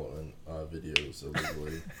school downloading videos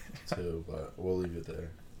illegally too, but we'll leave it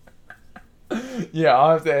there. Yeah,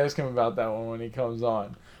 I'll have to ask him about that one when he comes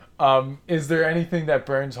on. Is there anything that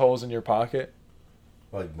burns holes in your pocket?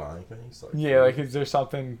 Like buying things? Like Yeah, like is there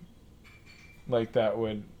something like that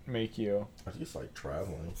would make you... I just like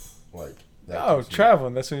traveling. Like that Oh, keeps me-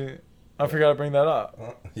 traveling. That's what I forgot to bring that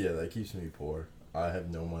up. Yeah, that keeps me poor. I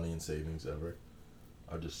have no money in savings ever.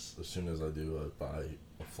 I just, as soon as I do, I buy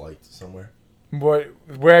a flight to somewhere.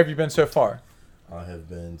 Where have you been so far? I have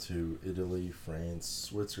been to Italy, France,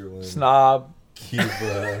 Switzerland, Snob.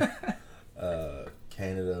 Cuba,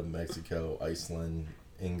 Canada, Mexico, Iceland,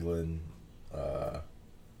 England.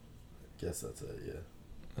 Guess that's it. Yeah.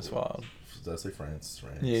 That's wild. Did I say France?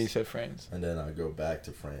 France. Yeah, you said France. And then I go back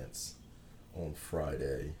to France on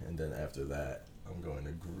Friday, and then after that, I'm going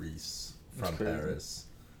to Greece That's from crazy. Paris.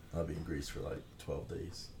 I'll be in Greece for like 12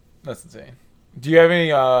 days. That's insane. Do you have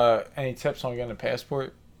any tips on getting a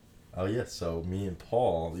passport? Oh yeah, so me and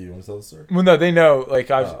Paul, you want to tell the story? Well, no, they know. Like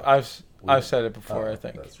Oh. I've said it before. Oh, I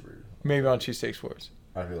think that's rude. maybe on Cheesesteak Sports.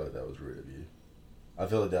 I feel like that was rude of you. I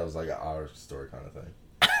feel like that was like an our story kind of thing.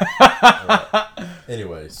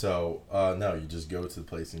 Anyway, so no, you just go to the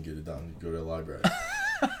place and get it done. You go to the library.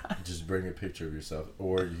 Just bring a picture of yourself,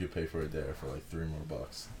 or you could pay for it there for like $3 more.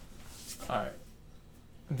 All right.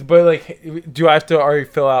 But like, do I have to already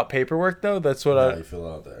fill out paperwork though? That's what Now you fill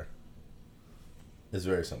out there. It's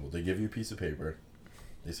very simple. They give you a piece of paper.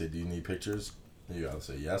 They say, "Do you need pictures?" And you gotta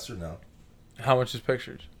say yes or no. How much is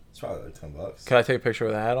pictures? It's probably like $10. Can I take a picture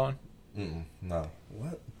with a hat on? No.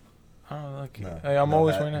 What? I don't know. Like, No. hey, I'm No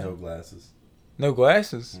always hat, wearing a no glasses. No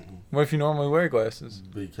glasses. Mm-mm. What if you normally wear glasses?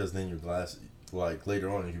 Because then your glasses, like later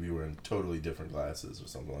on, you could be wearing totally different glasses or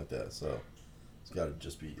something like that. So it's got to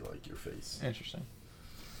just be like your face. Interesting.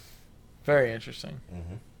 Very interesting.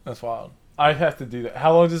 Mm-hmm. That's wild. I have to do that.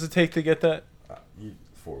 How long does it take to get that?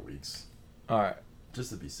 4 weeks. All right.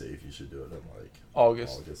 Just to be safe, you should do it in like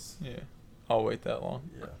August. August. Yeah. I'll wait that long.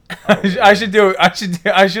 Yeah. I should do it.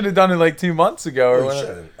 I should have done it like 2 months ago or You whatever.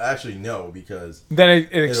 shouldn't. Actually, no, because Then it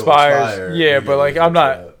it'll expires. expire, Yeah, you but gotta like look I'm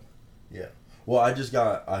not. it up. Yeah. Well,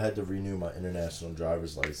 I had to renew my international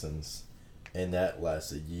driver's license, and that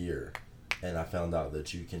lasts a year. And I found out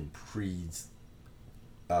that you can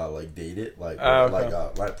like date it, like Okay.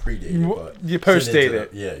 like predate it, but You post-date send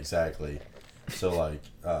it. Yeah, exactly. So like,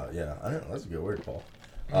 yeah, I don't know. That's a good word, Paul.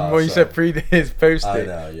 Well, you so- said pre-date, post I date.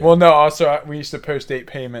 know, yeah. Well, no. Also, we used to post date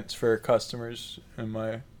payments for customers in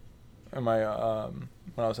my when I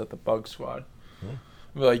was at the Bug Squad. Hmm.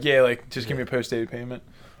 We're like, yeah, like just give me a post dated payment.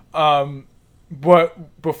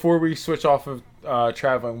 But before we switch off of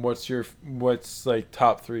traveling, what's like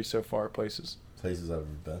top 3 so far places? places I've ever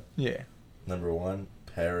been. Yeah, Number 1,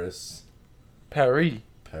 Paris. Paris.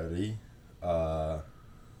 Paris.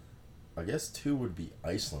 I guess 2 would be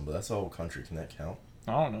Iceland, but that's a whole country. Can that count?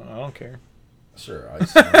 I don't know. I don't care. Sure,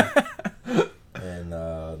 Iceland. And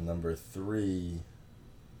number 3.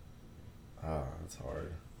 That's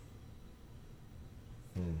hard.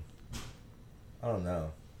 I don't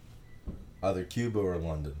know. Either Cuba or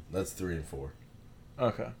London. That's 3 and 4.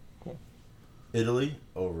 Okay, cool. Italy,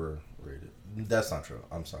 overrated. That's not true.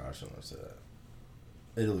 I'm sorry, I shouldn't have said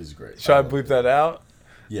that. Italy's great. Should I love bleep Italy. that out?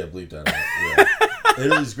 Yeah, bleep that out. Yeah.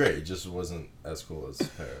 Italy's great. It just wasn't as cool as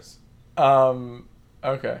Paris.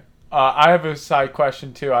 Okay. I have a side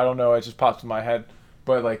question too. I don't know. It just popped in my head.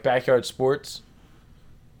 But like backyard sports,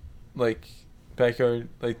 like backyard,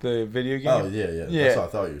 like the video game. Oh, yeah. Yeah. That's what I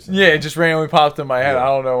thought you were saying. Yeah, it just randomly popped in my head. Yeah. I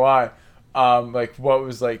don't know why. Like what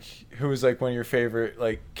was like? Who was like one of your favorite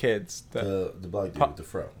like kids? The black dude with the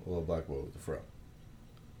fro. The little black boy with the fro.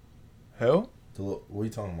 Who? What are you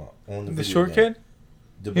talking about? On The video short game. kid?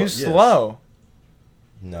 He was slow.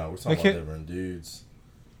 No, we're talking about different dudes.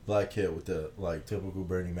 Black kid with the like typical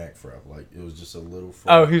Bernie Mac fro. Like it was just a little.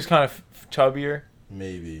 Oh, he was kind of chubbier.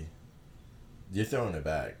 Maybe. You're throwing it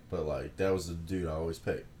back, but like that was the dude I always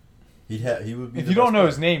picked. He would be. If you don't know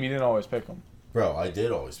his name, you didn't always pick him. Bro, I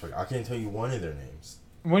did always pick. I can't tell you one of their names.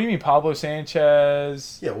 What do you mean, Pablo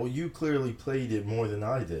Sanchez? Yeah, well, you clearly played it more than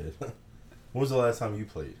I did. When was the last time you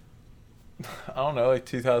played? I don't know, like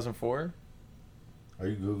 2004. Are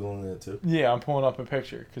you Googling it too? Yeah, I'm pulling up a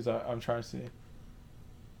picture because I'm trying to see.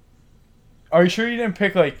 Are you sure you didn't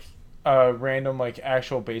pick like a random like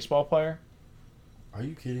actual baseball player? Are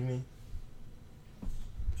you kidding me?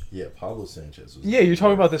 Yeah, Pablo Sanchez. Yeah, you're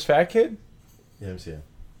talking about this fat kid? Yeah, I'm seeing.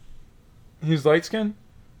 He's light skinned?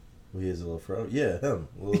 Well, he has a little fro. Yeah, him.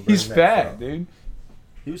 He's fat, dude.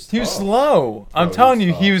 He was slow. I'm telling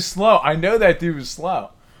you, he was slow. I know that dude was slow.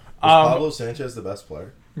 Was Pablo Sanchez the best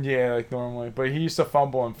player? Yeah, like normally. But he used to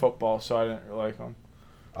fumble in football, so I didn't really like him.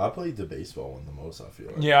 I played the baseball one the most, I feel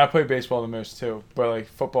like. Yeah, I played baseball the most too. But like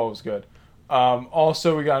football was good.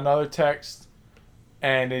 Also, we got another text.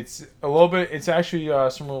 And it's a little bit. It's actually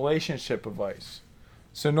some relationship advice.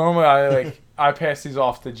 So normally I pass these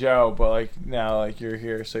off to Joe, but like now like you're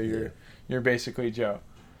here, so you're basically Joe.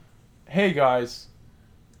 Hey guys.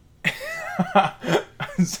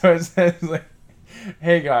 So it says like,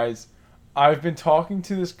 hey guys, I've been talking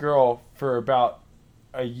to this girl for about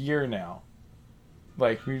a year now.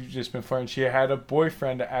 Like we've just been flirting. She had a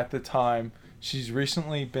boyfriend at the time. She's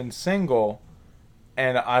recently been single.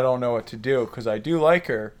 And I don't know what to do because I do like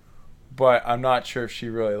her, but I'm not sure if she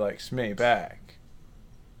really likes me back.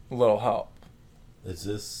 A little help. Is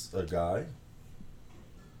this a guy?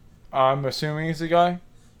 I'm assuming he's a guy.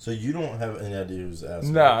 So you don't have any idea who's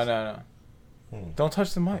asking? No. Don't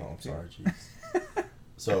touch the mic. Oh, I'm sorry, jeez.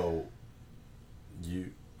 So,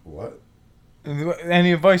 what?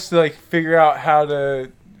 Any advice to like figure out how to,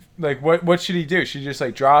 like what should he do? Should he just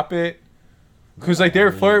like drop it? Because like they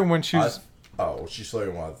were flirting when she was. Oh, she's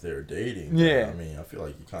flirting while they're dating. Yeah. I mean, I feel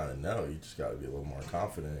like you kind of know. You just got to be a little more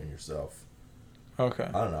confident in yourself. Okay.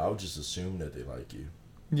 I don't know. I would just assume that they like you.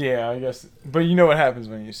 Yeah, I guess. But you know what happens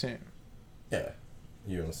when you see him. Yeah.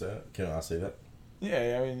 You want to say that? Can I say that?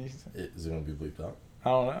 Yeah, I mean. Is it going to be bleeped out? I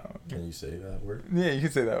don't know. Can you say that word? Yeah, you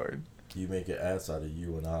can say that word. You make an ass out of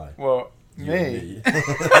you and I. Well, me.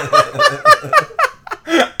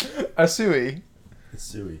 A suey. It's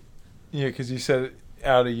suey. Yeah, because you said it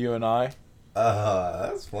out of you and I.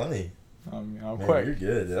 That's funny. I'm Man, quick. You're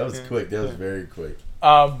good. That was quick. That was very quick.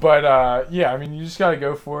 Yeah, I mean, you just gotta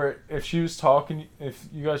go for it. If she was talking, if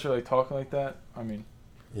you guys are like talking like that, I mean,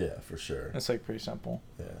 yeah, for sure. it's like pretty simple.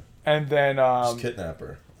 Yeah. And then just kidnap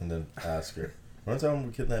her and then ask her. Remember the time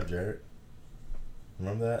we kidnapped Jarrett?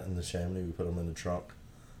 Remember that in the Chamonix? We put him in the trunk,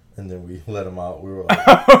 and then we let him out. We were like,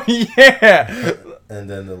 oh yeah. And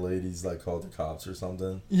then the ladies like called the cops or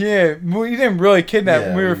something. Yeah, we didn't really kidnap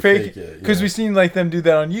him. We were fake it because we seen like them do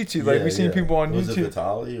that on YouTube. Like we seen people on was YouTube. Was it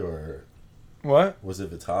Vitali or what? Was it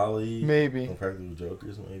Vitali? Maybe. Impractical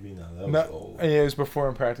Jokers? Maybe. No, that was old. Yeah, it was before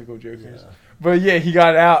Impractical Jokers. Yeah. But yeah, he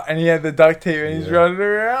got out and he had the duct tape and he's running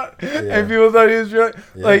around, and people thought he was really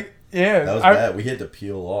like, yeah. That was bad. We had to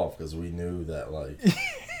peel off because we knew that like it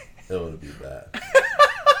would be bad.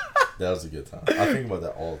 That was a good time. I think about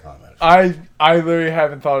that all the time. Actually, I literally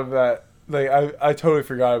haven't thought of that. Like I totally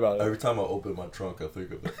forgot about it. Every time I open my trunk, I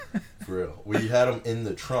think of it. For real, we had them in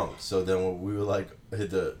the trunk, so then when we would like hit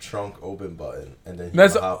the trunk open button, and then he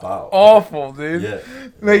would hop out. Awful, dude. Yeah.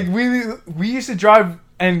 Like we used to drive.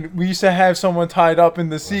 And we used to have someone tied up in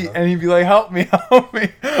the seat, and he'd be like, "Help me, help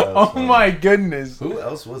me!" Oh funny. My goodness! Who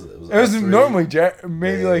else was it? It was normally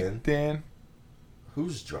maybe Dan. Like Dan.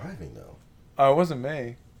 Who's driving though? Oh, it wasn't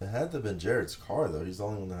me. It had to have been Jared's car though. He's the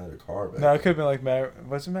only one that had a car back. No, it could have been like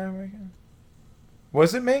Was it Matt American?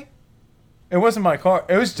 Was it me? It wasn't my car.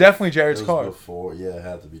 It was definitely Jared's car. Before, yeah, it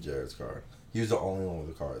had to be Jared's car. He was the only one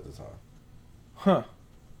with a car at the time. Huh?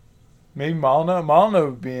 Maybe Malno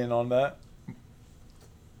would be in on that.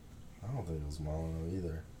 I don't think it was Molyneux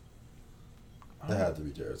either. That had to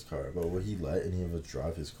be Jared's car. But would he let any of us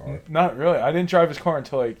drive his car? Not really. I didn't drive his car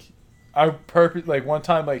until one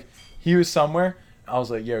time like he was somewhere. I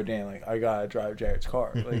was like, yo, Dan, like I gotta drive Jared's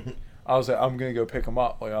car. Like I was like, I'm gonna go pick him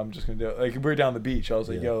up. Like I'm just gonna do it. Like we were down the beach. I was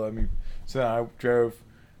like, yo, let me. So then I drove,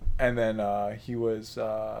 and then he was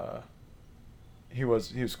cool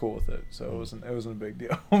with it. So it wasn't a big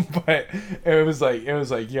deal. But it was like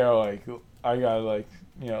yo, like I gotta like.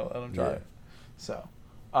 Let him drive. Yeah. So,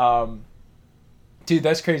 dude,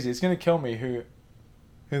 that's crazy. It's gonna kill me who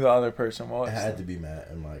the other person was. It had to be Matt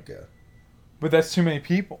and Micah. But that's too many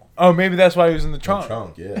people. Oh, maybe that's why he was in the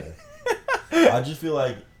trunk. Yeah. I just feel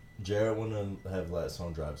like Jared wouldn't have let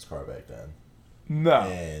someone drive his car back then. No.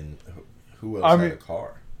 And who else had a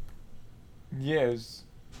car? Yeah,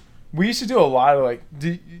 we used to do a lot of like.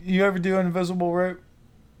 Do you ever do an invisible rope?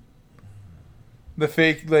 The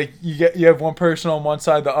fake, like you have one person on one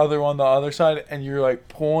side, the other on the other side, and you're like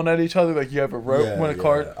pulling at each other like you have a rope when a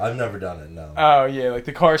car. I've never done it. No. Oh yeah, like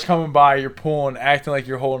the car's coming by, you're pulling, acting like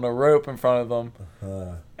you're holding a rope in front of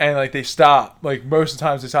them, and like they stop. Like most of the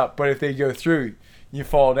times they stop, but if they go through, you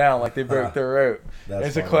fall down like they broke their rope.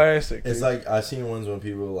 It's funny. A classic. It's like I've seen ones when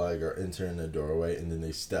people like are entering the doorway and then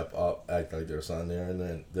they step up, act like there's something there, and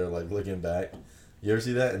then they're like looking back. You ever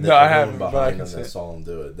see that? And then I haven't. Behind them that saw them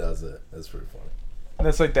do it. Does it? That's pretty funny.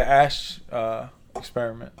 That's like the Ash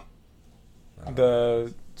experiment.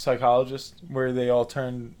 The psychologist, where they all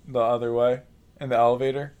turn the other way in the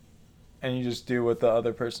elevator, and you just do what the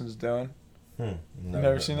other person's doing.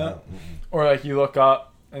 Never seen that? Mm-mm. Or like you look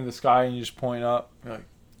up in the sky and you just point up. You're like,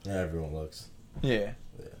 yeah, everyone looks. Yeah.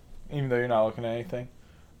 Even though you're not looking at anything.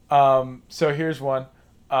 So here's one.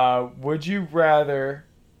 Would you rather,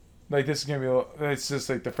 like this is gonna be, it's just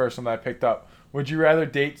like the first one that I picked up. Would you rather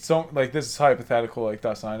date like this is hypothetical, like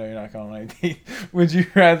Dustin, I know you're not going on any date. Would you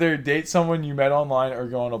rather date someone you met online or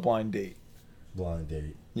go on a blind date? Blind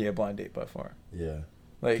date. Yeah, blind date by far. Yeah.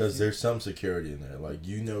 Like, because there's some security in there. Like,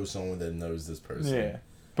 you know someone that knows this person. Yeah.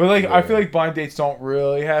 But like, I feel like blind dates don't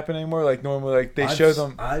really happen anymore. Like normally, like they show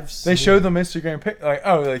them Instagram pic, like,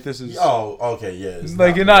 oh, like this is. Oh, okay, yeah. It's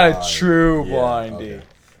like you're not a true blind date.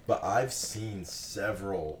 But I've seen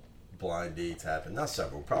several blind dates happen. Not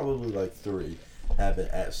several, probably like 3 happen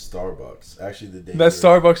at Starbucks. Actually, the day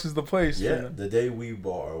Starbucks is the place. Yeah, the day we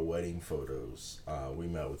bought our wedding photos, we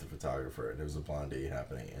met with the photographer, and there was a blind date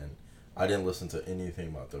happening. And I didn't listen to anything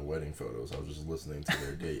about their wedding photos. I was just listening to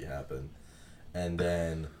their date happen. And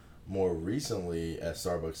then more recently at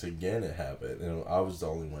Starbucks again, it happened, and I was the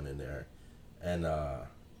only one in there, and a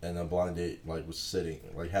blind date like was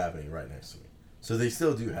happening right next to me. So they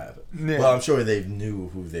still do have it. Yeah. But I'm sure they knew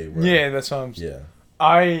who they were. Yeah, that's what I'm saying.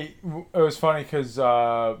 Yeah. It was funny because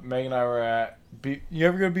Meg and I were at you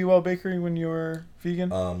ever go to Be Well Bakery when you were vegan?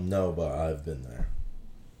 No, but I've been there.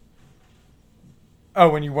 Oh,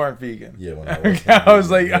 when you weren't vegan. Yeah, when I was. I was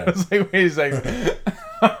like, wait a second.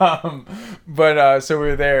 But so we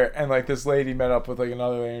were there, and like this lady met up with like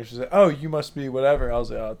another lady, and she said, "Oh, you must be whatever." I was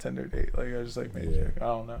like, "Oh, Tinder date." Like I was just like made a joke. I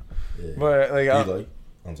don't know. Yeah. But like,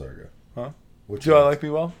 I'm sorry, go. Huh? Do I like Be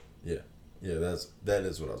Well? Yeah, that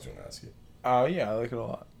is what I was going to ask you. Yeah, I like it a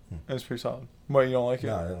lot. It's pretty solid. What, you don't like it?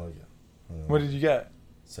 No, I didn't like it. What did you get?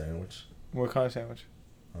 Sandwich. What kind of sandwich?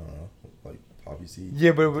 I don't know, like poppy seeds.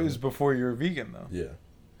 Yeah, but it was before you were vegan though. Yeah.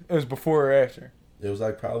 It was before or after? It was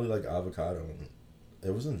like probably like avocado.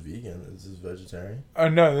 It wasn't vegan. It's just vegetarian. Oh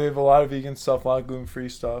no, they have a lot of vegan stuff, a lot of gluten-free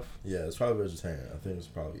stuff. Yeah, it's probably vegetarian. I think it's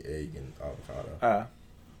probably egg and avocado.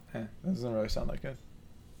 That doesn't really sound that good.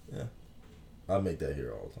 Yeah, I make that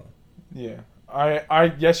here all the time. Yeah, I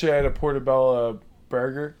yesterday I had a portobello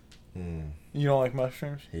burger. You don't like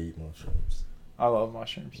mushrooms? Hate mushrooms. I love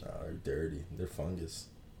mushrooms. Nah, they're dirty. They're fungus.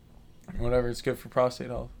 Whatever, it's good for prostate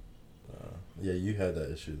health. Yeah, you had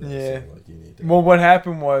that issue though. Yeah. So, like, you need to what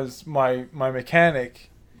happened was my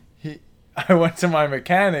mechanic, I went to my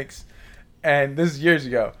mechanic's, and this is years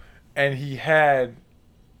ago, and he had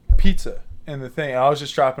pizza in the thing. I was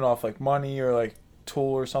just dropping off like money or like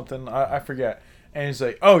tool or something. I forget. And he's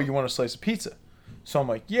like, "Oh, you want a slice of pizza?" So I'm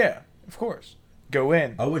like, "Yeah, of course." Go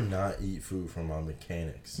in. I would not eat food from my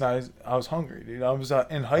mechanics. No, I was hungry, dude. I was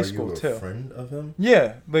in high school too. Are you a friend of him?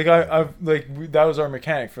 Yeah, like that was our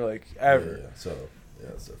mechanic for like ever. Yeah. So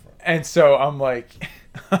that's different. And so I'm like,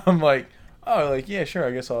 oh, like yeah, sure.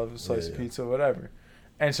 I guess I'll have a slice of pizza, whatever.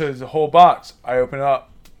 And so there's a whole box. I open it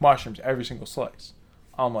up, mushrooms, every single slice.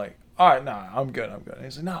 I'm like, all right, nah, I'm good. And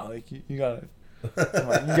he's like, no, like you gotta. I'm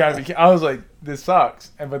like, you gotta be. I was like, this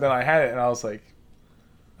sucks. But then I had it, and I was like,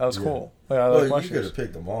 that was cool. Like, I like mushrooms. You could have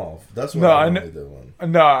picked them off. That's what I did one.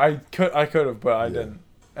 No, I could have, but I didn't.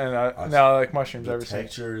 And now I like mushrooms. The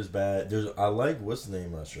texture is bad. I like what's the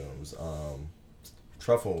name mushrooms.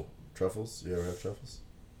 Truffles. You ever have truffles?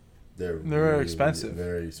 They're really expensive.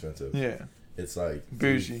 Very expensive. Yeah. It's like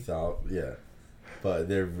bougie. Yeah. But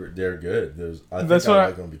they're good. I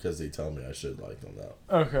like them because they tell me I should like them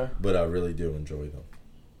now. Okay. But I really do enjoy them.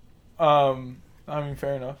 I mean,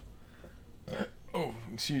 fair enough. Oh,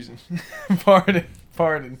 excuse me.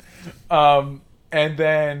 Pardon. And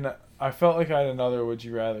then I felt like I had another would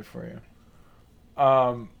you rather for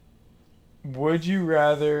you. Would you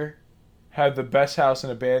rather have the best house in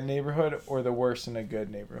a bad neighborhood or the worst in a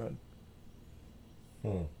good neighborhood?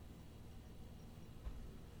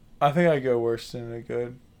 I think I'd go worst in a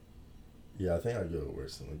good. Yeah, I think I'd go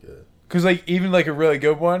worse than the good. Because like even like a really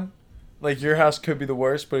good one, like your house could be the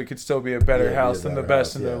worst, but it could still be a better Yeah, house be a than the better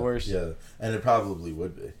best house, and the worst. Yeah, and it probably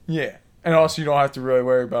would be. Yeah, and also you don't have to really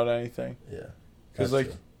worry about anything. Yeah. Because That's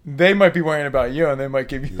like they might be worrying about you, and they might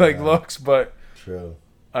give you like Yeah. looks, but true.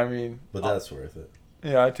 I mean, But that's worth it.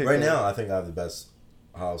 yeah, I take Right that. now, I think I have the best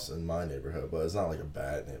house in my neighborhood, but it's not like a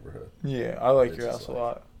bad neighborhood. Yeah, I like It's your just house a like-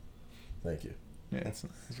 lot. Thank you. Yeah, it's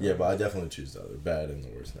Yeah, but I definitely choose the other bad and the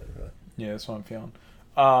worst neighborhood. yeah, that's what I'm feeling.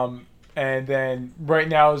 And then right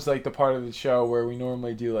now is like the part of the show where we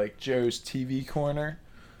normally do like Joe's TV corner,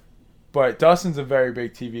 but Dustin's a very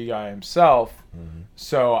big TV guy himself, Mm-hmm.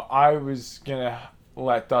 so I was gonna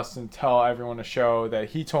let Dustin tell everyone a show that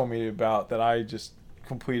he told me about that I just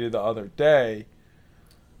completed the other day.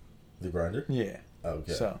 The Grinder? Yeah.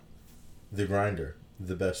 Okay. So. The Grinder,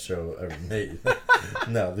 the best show ever made.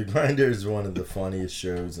 No, The Grinder is one of the funniest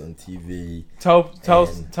shows on TV. Tell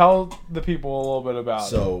And- the people a little bit about it.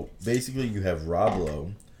 So basically, you have Rob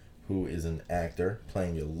Lowe, who is an actor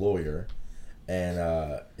playing a lawyer,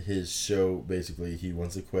 and his show basically he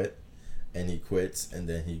wants to quit, and he quits, and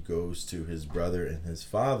then he goes to his brother and his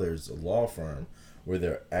father's law firm, where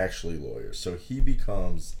they're actually lawyers. So he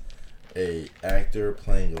becomes a actor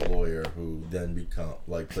playing a lawyer who then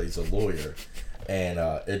plays a lawyer, and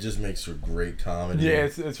it just makes for great comedy. Yeah,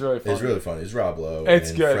 it's really funny. It's really funny. It's Rob Lowe It's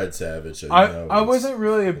and good. Fred Savage. So, I wasn't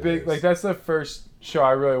really a big is. like that's the first show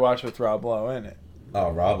I really watched with Rob Lowe in it.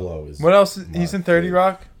 Oh, Rob Lowe is. What else? my He's in 30 favorite.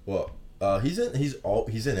 Rock. Well, he's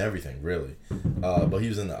in everything really, but he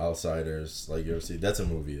was in The Outsiders. Like you ever see? That's a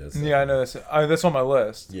movie. Yeah, I know that's on my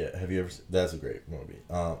list. Yeah, have you ever? That's a great movie.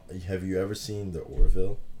 Have you ever seen The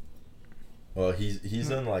Orville? Well, he's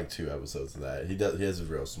in like 2 episodes of that. He has a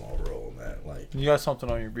real small role in that. Like, You got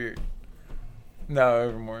something on your beard. No,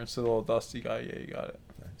 Evermore. It's a little dusty guy. Yeah, you got it.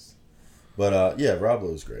 nice. But yeah, Rob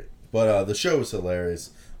Lowe's great. But the show was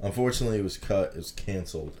hilarious. Unfortunately, it was cut. It was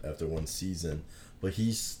canceled after 1 season. But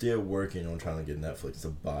he's still working on trying to get Netflix to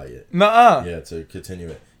buy it. Nuh-uh. Yeah, to continue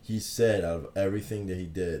it. He said out of everything that he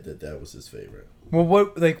did that was his favorite. Well,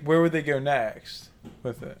 where would they go next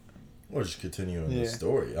with it? Or just continuing Yeah. the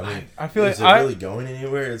story. I mean, I feel is like it really going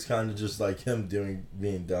anywhere? It's kind of just like him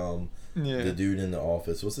being dumb. Yeah. The dude in the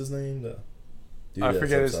office. What's his name? The dude I that's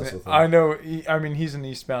forget his obsessed name. with him. I know. He's in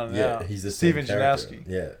Eastbound. Yeah, Now. he's the Steven same character. Janowski.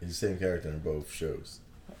 Yeah, he's the same character in both shows.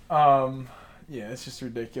 Yeah, it's just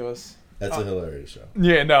ridiculous. That's a hilarious show.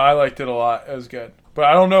 Yeah, no, I liked it a lot. It was good, but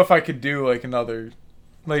I don't know if I could do like another,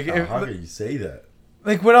 like, How could you say that?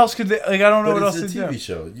 like what else could they? Like, I don't know But what else it's to a TV do.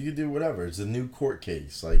 show. You could do whatever. It's a new court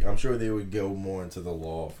case. Like, I'm sure they would go more into the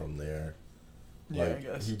law from there. Yeah, Like, I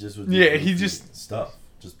guess. he just would do Yeah, he goofy just- stuff.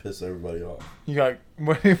 Just piss everybody off. You got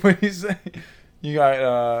what do you say? You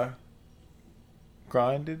got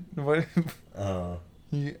grinded. What?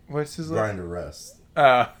 What's his name? Grind arrest.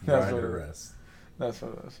 That's Grind what it is. arrest. That's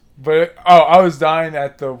what it is. But I was dying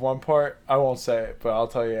at the one part. I won't say it, but I'll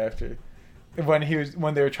tell you after. When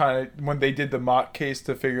they did the mock case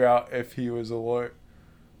to figure out if he was a lawyer,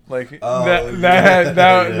 like Oh, that yeah.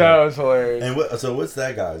 that was hilarious. And so what's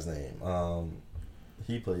that guy's name?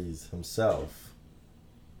 He plays himself.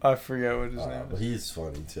 I forget what his name But is. he's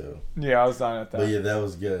funny too. Yeah, I was dying at that. But yeah, that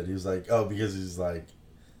was good. He was like, oh, because he's like,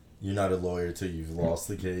 you're not a lawyer till you've lost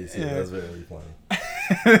the case. Yeah, Yeah. that's really funny.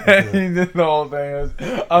 He did the whole thing.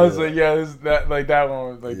 I was Yeah. like, yeah, that one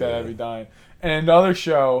was like that. Yeah. I'd be dying. And another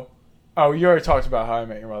show. Oh, you already talked about How I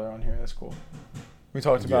Met Your Mother on here. That's cool. We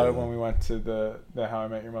talked about it Yeah. when we went to the How I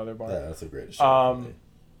Met Your Mother bar. That's a great show.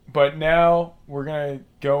 But now we're gonna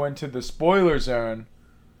go into the spoiler zone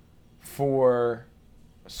for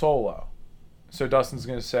Solo. So Dustin's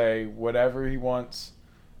gonna say whatever he wants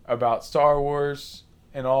about Star Wars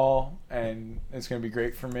and all, and it's gonna be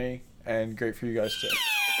great for me and great for you guys too.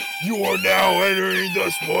 You are now entering the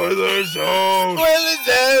spoiler zone. Spoiler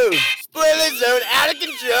zone! Spoiler zone out of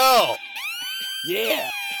control! Yeah.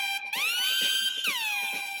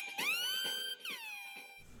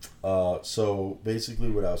 So basically,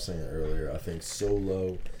 what I was saying earlier, I think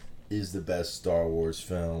Solo is the best Star Wars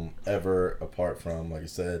film ever, apart from, like I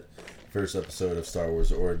said, first episode of Star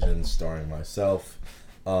Wars Origins starring myself.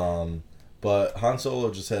 But Han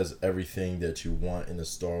Solo just has everything that you want in a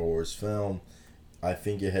Star Wars film. I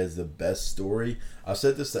think it has the best story. I've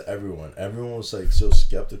said this to everyone. Everyone was like so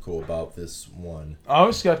skeptical about this one I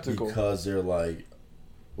was skeptical. because they're like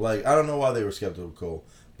I don't know why they were skeptical,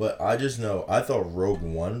 but I just know I thought Rogue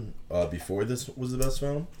One before this was the best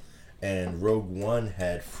film, and Rogue One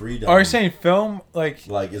had freedom. Are you saying film like?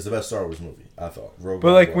 like it's the best Star Wars movie? I thought Rogue But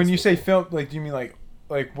One like was when you say before. film, like do you mean like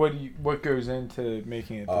like what goes into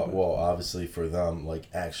making it? Well, obviously for them, like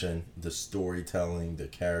action, the storytelling, the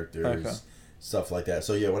characters, stuff like that.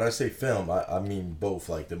 So yeah, when I say film, I mean both,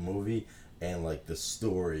 like the movie and like the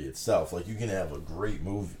story itself. Like you can have a great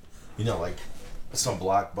movie, you know, like some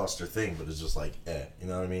blockbuster thing, but it's just like, you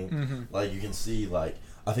know what I mean? Mm-hmm. Like you can see, like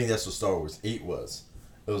I think that's what Star Wars 8 was.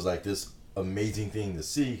 It was like this amazing thing to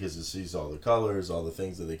see because it sees all the colors, all the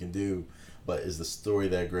things that they can do. But is the story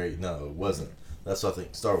that great? No, it wasn't. That's why I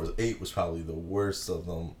think Star Wars 8 was probably the worst of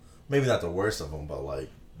them. Maybe not the worst of them, but like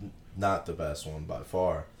not the best one by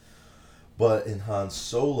far. But in Han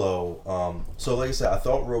Solo, so like I said, I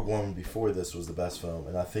thought Rogue One before this was the best film,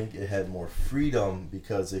 and I think it had more freedom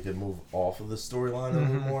because it could move off of the storyline a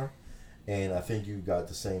little more. And I think you got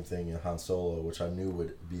the same thing in Han Solo, which I knew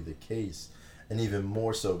would be the case, and even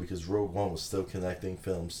more so because Rogue One was still connecting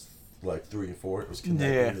films like 3 and 4. It was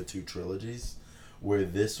connecting the two trilogies, where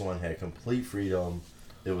this one had complete freedom.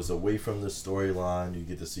 It was away from the storyline. You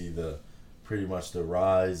get to see pretty much the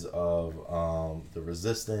rise of the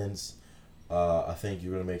Resistance. I think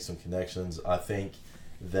you're going to make some connections. I think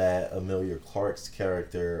that Emilia Clarke's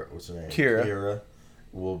character, what's her name? Kira,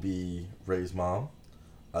 will be Rey's mom.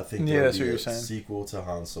 I think that's what you're saying. Sequel to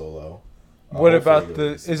Han Solo. What about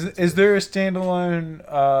is there a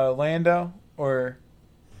standalone Lando or?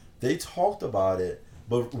 They talked about it,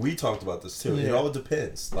 but we talked about this too. Yeah. It all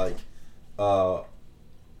depends. Like, what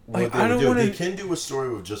they would do. They can do a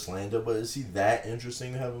story with just Lando, but is he that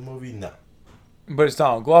interesting to have a movie? No. But it's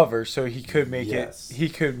Donald Glover, so he could make it. He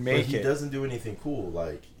could make He doesn't do anything cool.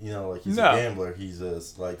 Like, you know, like he's a gambler. He's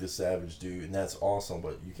like this savage dude, and that's awesome.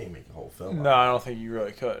 But you can't make a whole film. No, I don't think you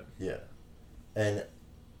really could. Yeah, and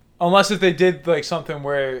unless if they did like something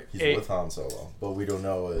where he's with Han Solo, but we don't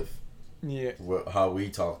know if. Yeah. How we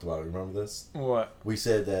talked about it. Remember this? What? We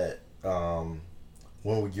said that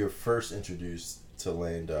when you're first introduced to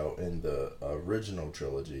Lando in the original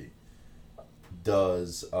trilogy,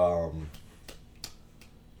 does Han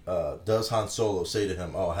Solo say to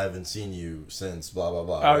him, "Oh, I haven't seen you since blah blah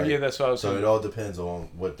blah"? Oh, right? yeah, that's what I was. So it all depends on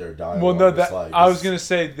what their dialogue is like. I was gonna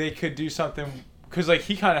say they could do something because like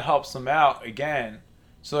he kind of helps them out again,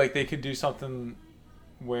 so like they could do something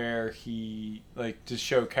where he like to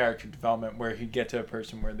show character development where he'd get to a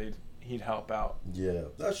person where he'd help out. Yeah,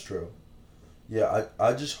 that's true. Yeah,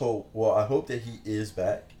 I just hope. Well, I hope that he is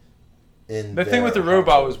back. The thing with the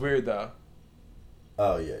robot was weird though.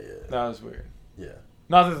 Oh yeah. That was weird. Yeah.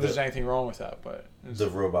 Not that there's anything wrong with that, but the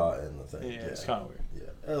robot and the thing. Yeah, it's kind of weird.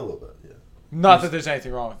 Yeah, a little bit. Yeah. Not that there's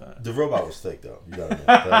anything wrong with that. The robot was thick though. You gotta know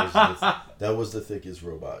that was the thickest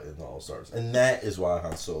robot in the All Stars, and that is why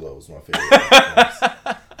Han Solo was my favorite.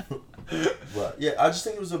 But yeah, I just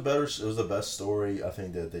think it was the best story. I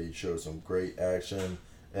think that they showed some great action,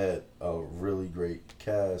 at a really great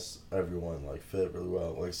cast. Everyone like fit really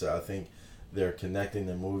well. Like I said, I think they're connecting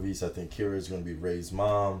the movies. I think Kira is going to be Rey's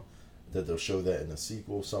mom. That they'll show that in the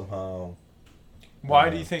sequel somehow. Why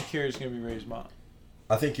do you think Kira's going to be Rey's mom?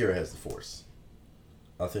 I think Kira has the Force.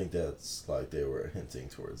 I think that's like they were hinting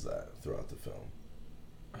towards that throughout the film.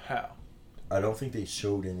 How? I don't think they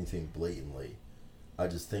showed anything blatantly. I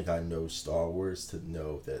just think I know Star Wars to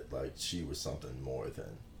know that like she was something more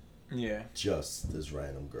than just this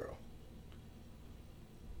random girl.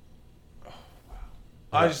 Oh, wow.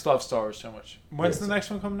 I just love Star Wars so much. When's the next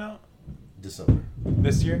one coming out? December.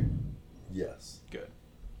 This year? Yes. Good.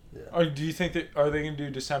 Yeah. Or do you think are they going to do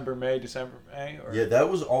December, May? Or? Yeah, that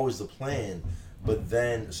was always the plan. But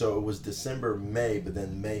then, so it was December, May, but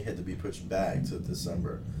then May had to be pushed back to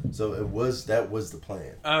December. So that was the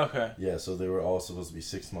plan. Okay. Yeah, so they were all supposed to be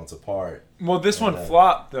 6 months apart. Well, this one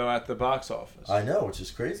flopped, though, at the box office. I know, which is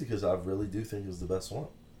crazy because I really do think it was the best one.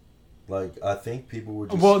 Like, I think people were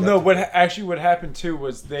just... Well, no, what happened, too,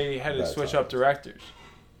 was they had to switch up directors.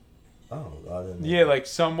 Oh, I didn't know. Yeah, like,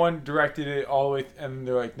 someone directed it all the way, and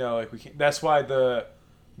they're like, no, like, we can't. That's why the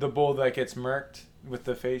bull that gets murked with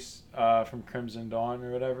the face from Crimson Dawn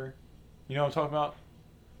or whatever. You know what I'm talking about?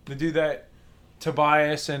 The dude that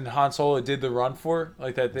Tobias and Han Solo did the run for,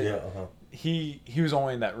 like that. He was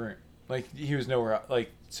only in that room. Like he was nowhere else.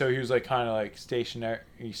 Like so he was like kind of like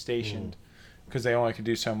stationed because they only could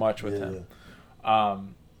do so much with him.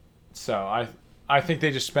 So I think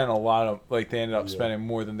they just spent a lot of like they ended up spending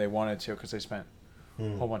more than they wanted to because they spent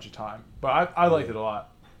a whole bunch of time. But I liked it a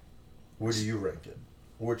lot. Where do you rank it?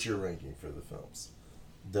 What's your ranking for the films?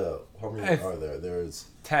 How many are there? There's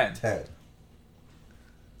 10. 10.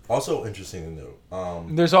 Also interesting to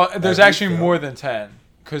note. There's actually more than 10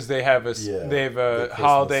 because they have a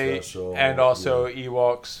holiday special, and also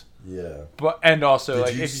Ewoks. Yeah. And also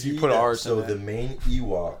like if you put ours in the main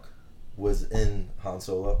Ewok was in Han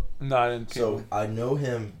Solo. Not in. So I know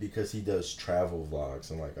him because he does travel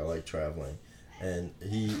vlogs. And I like traveling. And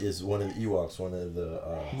he is one of the Ewoks, one of the...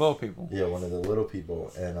 little people. Yeah, one of the little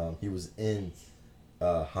people. And he was in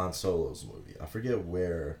Han Solo's movie. I forget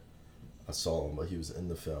where I saw him, but he was in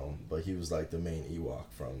the film. But he was the main Ewok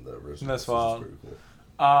from the original. That's wild. Pretty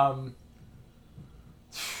cool.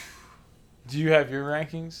 Do you have your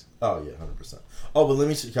rankings? Oh, yeah, 100%. Oh, but let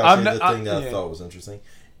me say the thing that I thought was interesting.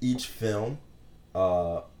 Each film,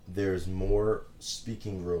 there's more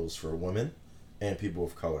speaking roles for women and people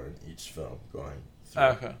of color in each film going through.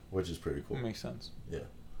 Okay. Which is pretty cool. That makes sense. Yeah.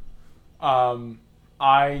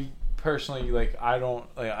 I personally,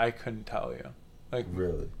 I couldn't tell you.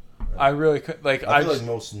 Really? I really could. I feel like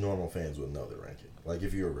most normal fans would know the ranking.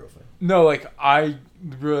 If you're a real fan. No, I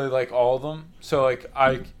really like all of them. So,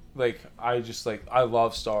 I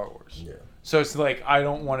love Star Wars. Yeah. So it's I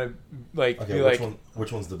don't want to Okay,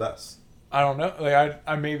 which one's the best? I don't know.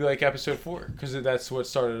 I maybe episode 4 because that's what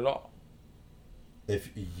started it all. If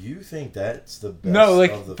you think that's the best, no,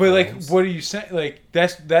 of the but films, what are you saying?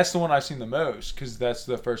 That's the one I've seen the most because that's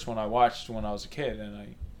the first one I watched when I was a kid,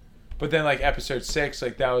 but then episode 6,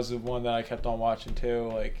 that was the one that I kept on watching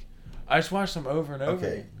too. I just watched them over and over.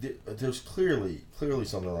 Okay, there's clearly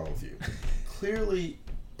something wrong with you. Clearly,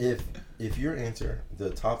 if your answer, the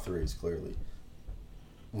top 3 is clearly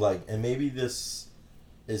and maybe this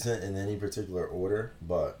isn't in any particular order,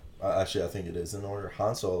 but actually I think it is in order.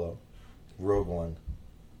 Han Solo, Rogue One,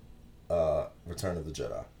 Return of the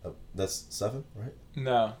Jedi. That's 7, right?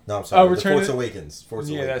 No, I'm sorry. Return Force Awakens. Force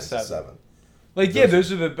Awakens that's is 7. 7.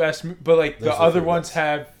 Those are the best, but the other ones best.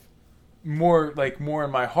 have more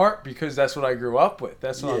in my heart because that's what I grew up with.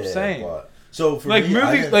 That's what I'm saying. But, so for me,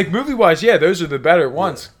 movie wise, yeah, those are the better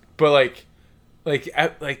ones. Yeah.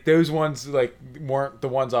 But those ones weren't the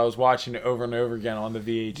ones I was watching over and over again on the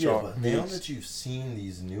VHR. Yeah, but now that you've seen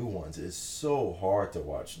these new ones, it's so hard to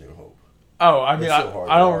watch New Hope. Oh, I mean, I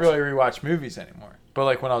don't really rewatch movies anymore.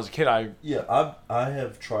 But when I was a kid, I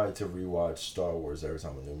have tried to rewatch Star Wars every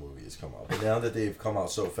time a new movie has come out. But now that they've come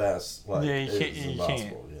out so fast, it's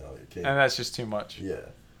impossible. You can't. And that's just too much. Yeah,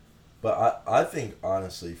 but I think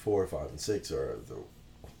honestly, 4, 5, and 6 are the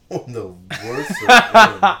worst.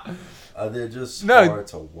 They're just hard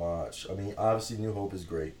to watch. I mean, obviously, New Hope is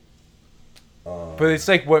great. But it's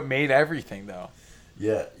what made everything, though.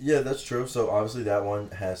 Yeah, that's true. So obviously, that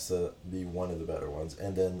one has to be one of the better ones.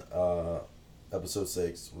 And then Episode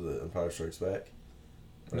 6 with Empire Strikes Back.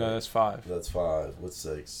 Right? No, that's 5. That's 5. What's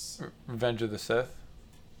 6? Revenge of the Sith,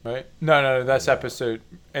 right? No, that's episode.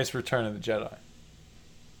 It's Return of the Jedi.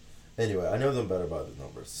 Anyway, I know them better by the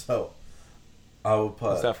numbers, so I would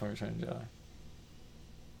put. It's definitely Return of the Jedi.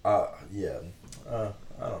 I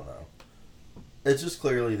don't know. It's just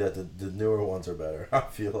clearly that the newer ones are better. I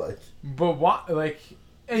feel like. But why?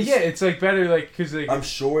 Yeah, it's better because I'm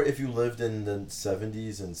sure if you lived in the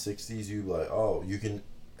 70s and 60s, you can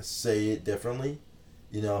say it differently,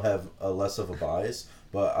 have a less of a bias.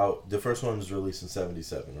 But the first one was released in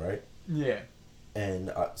 77, right? Yeah.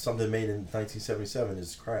 And something made in 1977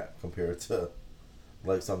 is crap compared to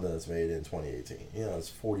something that's made in 2018. It's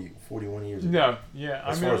 41 years ago. No, yeah.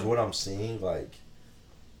 As far as what I'm seeing, I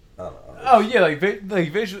don't know. Oh yeah,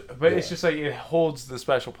 visual, but it's just it holds the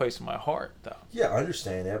special place in my heart, though. Yeah, I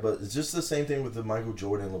understand that, but it's just the same thing with the Michael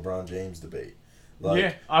Jordan LeBron James debate.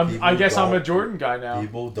 I guess I'm a Jordan guy now.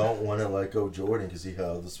 People don't want to let go Jordan because he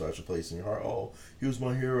held a special place in your heart. Oh, he was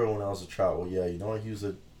my hero when I was a child. Well, yeah, he was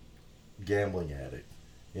a gambling addict.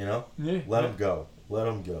 Yeah. Let him go. Let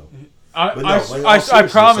him go. I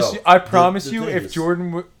promise you, if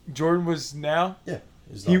Jordan was now, yeah,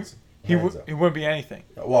 he wouldn't be anything.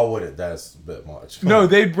 Well, wouldn't? That's a bit much. No,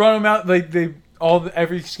 they'd run him out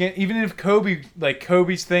every scan. Even if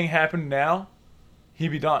Kobe's thing happened now, he'd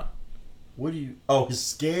be done. What do you? Oh, his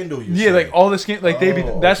scandal. Yeah, all the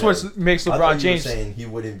scandal. That's what makes LeBron James. You were saying he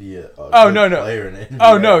wouldn't be a player in NBA.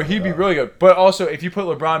 Oh no, he'd be really good. But also, if you put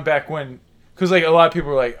LeBron back when, because a lot of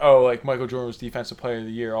people are Michael Jordan was Defensive Player of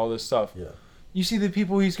the Year, all this stuff. Yeah. You see the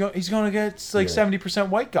people he's going to get 70%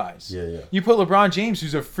 white guys. Yeah. You put LeBron James,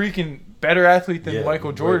 who's a freaking better athlete than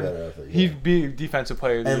Michael Jordan, he'd be Defensive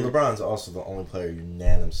Player of the Year. And LeBron's also the only player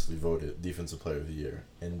unanimously voted Defensive Player of the Year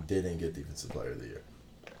and didn't get Defensive Player of the Year.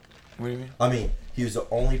 What do you mean? I mean, he was the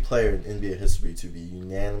only player in NBA history to be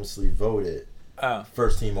unanimously voted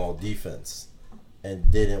first team all defense and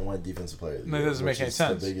didn't win Defensive Player of the Year. That doesn't make any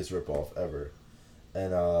sense. It's the biggest ripoff ever.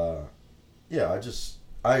 And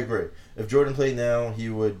I agree. If Jordan played now, he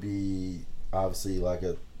would be obviously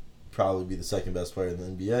probably be the second best player in the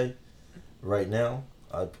NBA right now.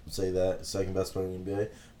 I'd say that second best player in the NBA.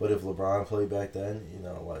 But if LeBron played back then,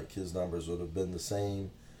 like his numbers would have been the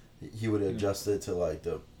same. He would have adjusted to like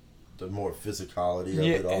the more physicality of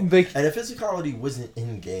it all. And the physicality wasn't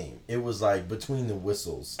in game. It was like between the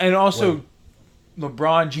whistles. And also,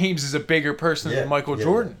 LeBron James is a bigger person than Michael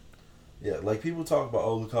Jordan. Yeah, like people talk about,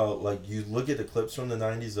 look how, like, you look at the clips from the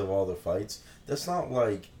 90s of all the fights. That's not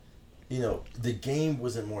like, the game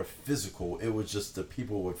wasn't more physical. It was just the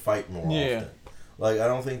people would fight more often. Like, I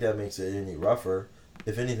don't think that makes it any rougher.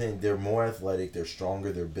 If anything, they're more athletic, they're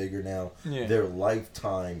stronger, they're bigger now. Yeah. They're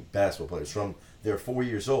lifetime basketball players. They're 4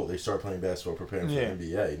 years old, they start playing basketball, preparing for the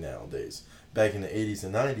NBA nowadays. Back in the 80s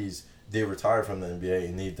and 90s, they retired from the NBA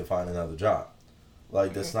and need to find another job.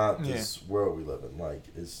 Like, that's not this world we live in. Like,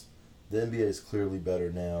 the NBA is clearly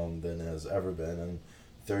better now than it has ever been, and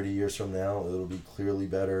 30 years from now, it'll be clearly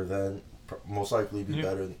better than, most likely be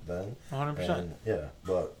better than. 100%. And,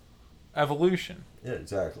 but... Evolution. Yeah,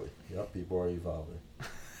 exactly. Yep, people are evolving.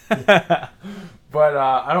 But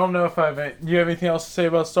I don't know if you have anything else to say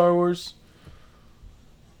about Star Wars?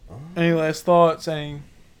 Any last thoughts? No,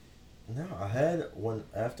 I had one,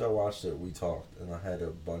 after I watched it, we talked, and I had a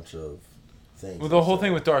bunch of things. Well, the whole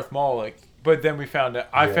thing with Darth Maul, like... But then we found out.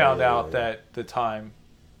 I found out that the time.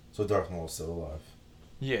 So Darth Maul's still alive.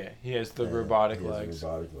 Yeah, he has the robotic legs. He has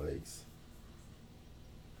robotic legs.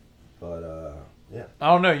 But yeah. I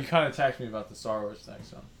don't know. You kind of attacked me about the Star Wars thing,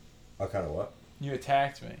 so. I kind of what? You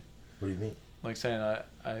attacked me. What do you mean? Like saying I.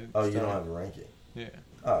 Oh, you don't have a ranking. Yeah.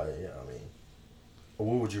 Oh yeah, I mean,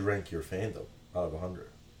 what would you rank your fandom out of 100?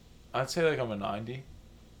 I'd say like I'm a 90.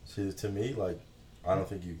 See, to me, like, I don't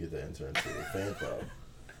think you get to enter into the fan club.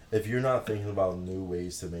 If you're not thinking about new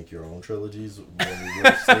ways to make your own trilogies when you go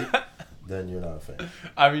to sleep, then you're not a fan.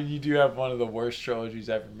 I mean, you do have one of the worst trilogies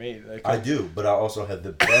ever made. I do, but I also have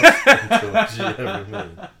the best trilogy ever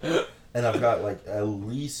made. And I've got, like, at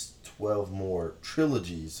least 12 more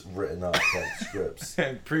trilogies written up, like scripts.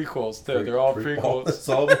 And prequels, too. They're all prequels. It's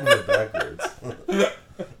all moving backwards.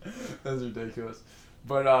 That's ridiculous.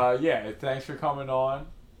 But, thanks for coming on.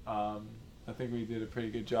 I think we did a pretty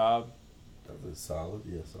good job. That was solid,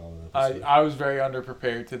 solid. I was very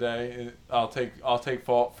underprepared today. I'll take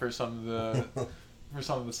fault for some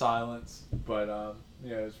of the silence, but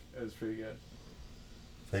it was pretty good.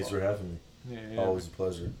 Thanks for having me. Yeah. Always a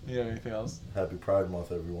pleasure. You have anything else? Happy Pride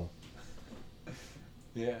Month, everyone.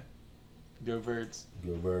 Yeah. Go Birds.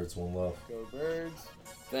 Go Birds, one love. Go Birds.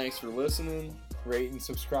 Thanks for listening. Rate and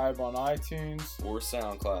subscribe on iTunes or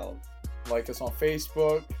SoundCloud. Like us on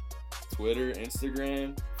Facebook, Twitter,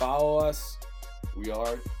 Instagram. Follow us. We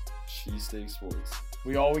are Cheesesteak Sports.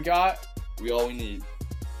 We all we got. We all we need.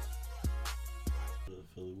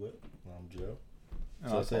 Philly Whip. I'm Joe.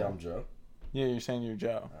 So I say I'm Joe. Yeah, you're saying you're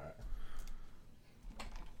Joe. All right.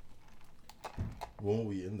 When will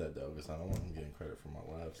we end that though? Because I don't want him getting credit for my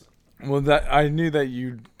laughs. Well, I knew that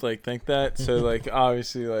you'd think that. So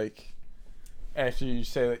obviously after you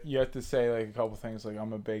say you have to say a couple things like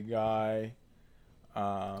I'm a big guy.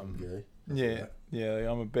 I'm gay.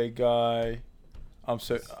 Yeah. I'm a big guy.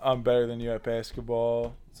 I'm better than you at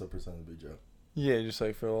basketball. What's up, percent of Big Joe? Yeah, just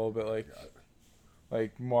for a little bit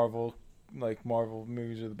like Marvel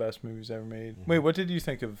movies are the best movies ever made. Mm-hmm. Wait, what did you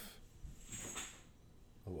think of?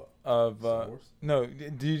 What? Of Star Wars? No,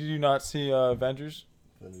 did you not see Avengers?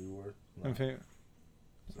 Infinity War. No. Infinity.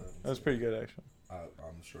 That was pretty good actually.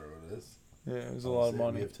 I'm sure it is. Yeah, it was a lot of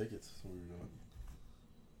money. We have tickets. So we're gonna.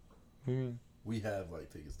 What do you mean? We have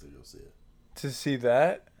tickets to go see it. To see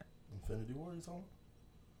that? Infinity War, you talking?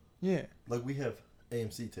 Yeah. We have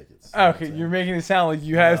AMC tickets. Okay, you're making it sound like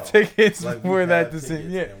you have tickets for that to see.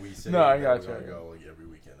 Yeah. No, I got you. I go every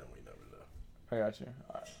weekend and we never do. I got you.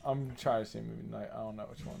 I'm trying to see a movie tonight. I don't know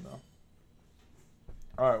which one though.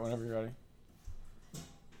 All right, whenever you're ready.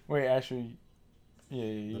 Wait, actually, yeah,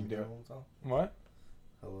 you can do it. What?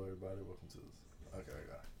 Hello, everybody. Welcome to this. Okay, I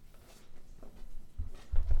got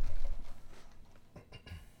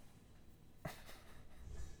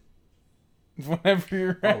it. Whenever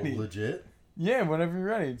you're ready. Oh, legit? Yeah, whenever you're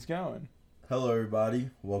ready, it's going. Hello, everybody.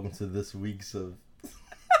 Welcome to this week's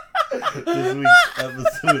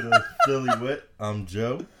episode of Philly Wit. I'm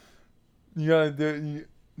Joe. You gotta do it.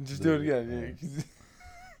 Just do it again. Yeah.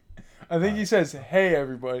 I think he says, "Hey,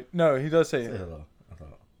 everybody." No, he does say hello.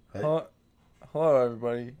 Hey. Hello,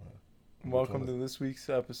 everybody. Welcome to this week's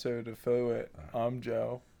episode of Philly Wit. I'm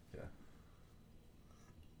Joe.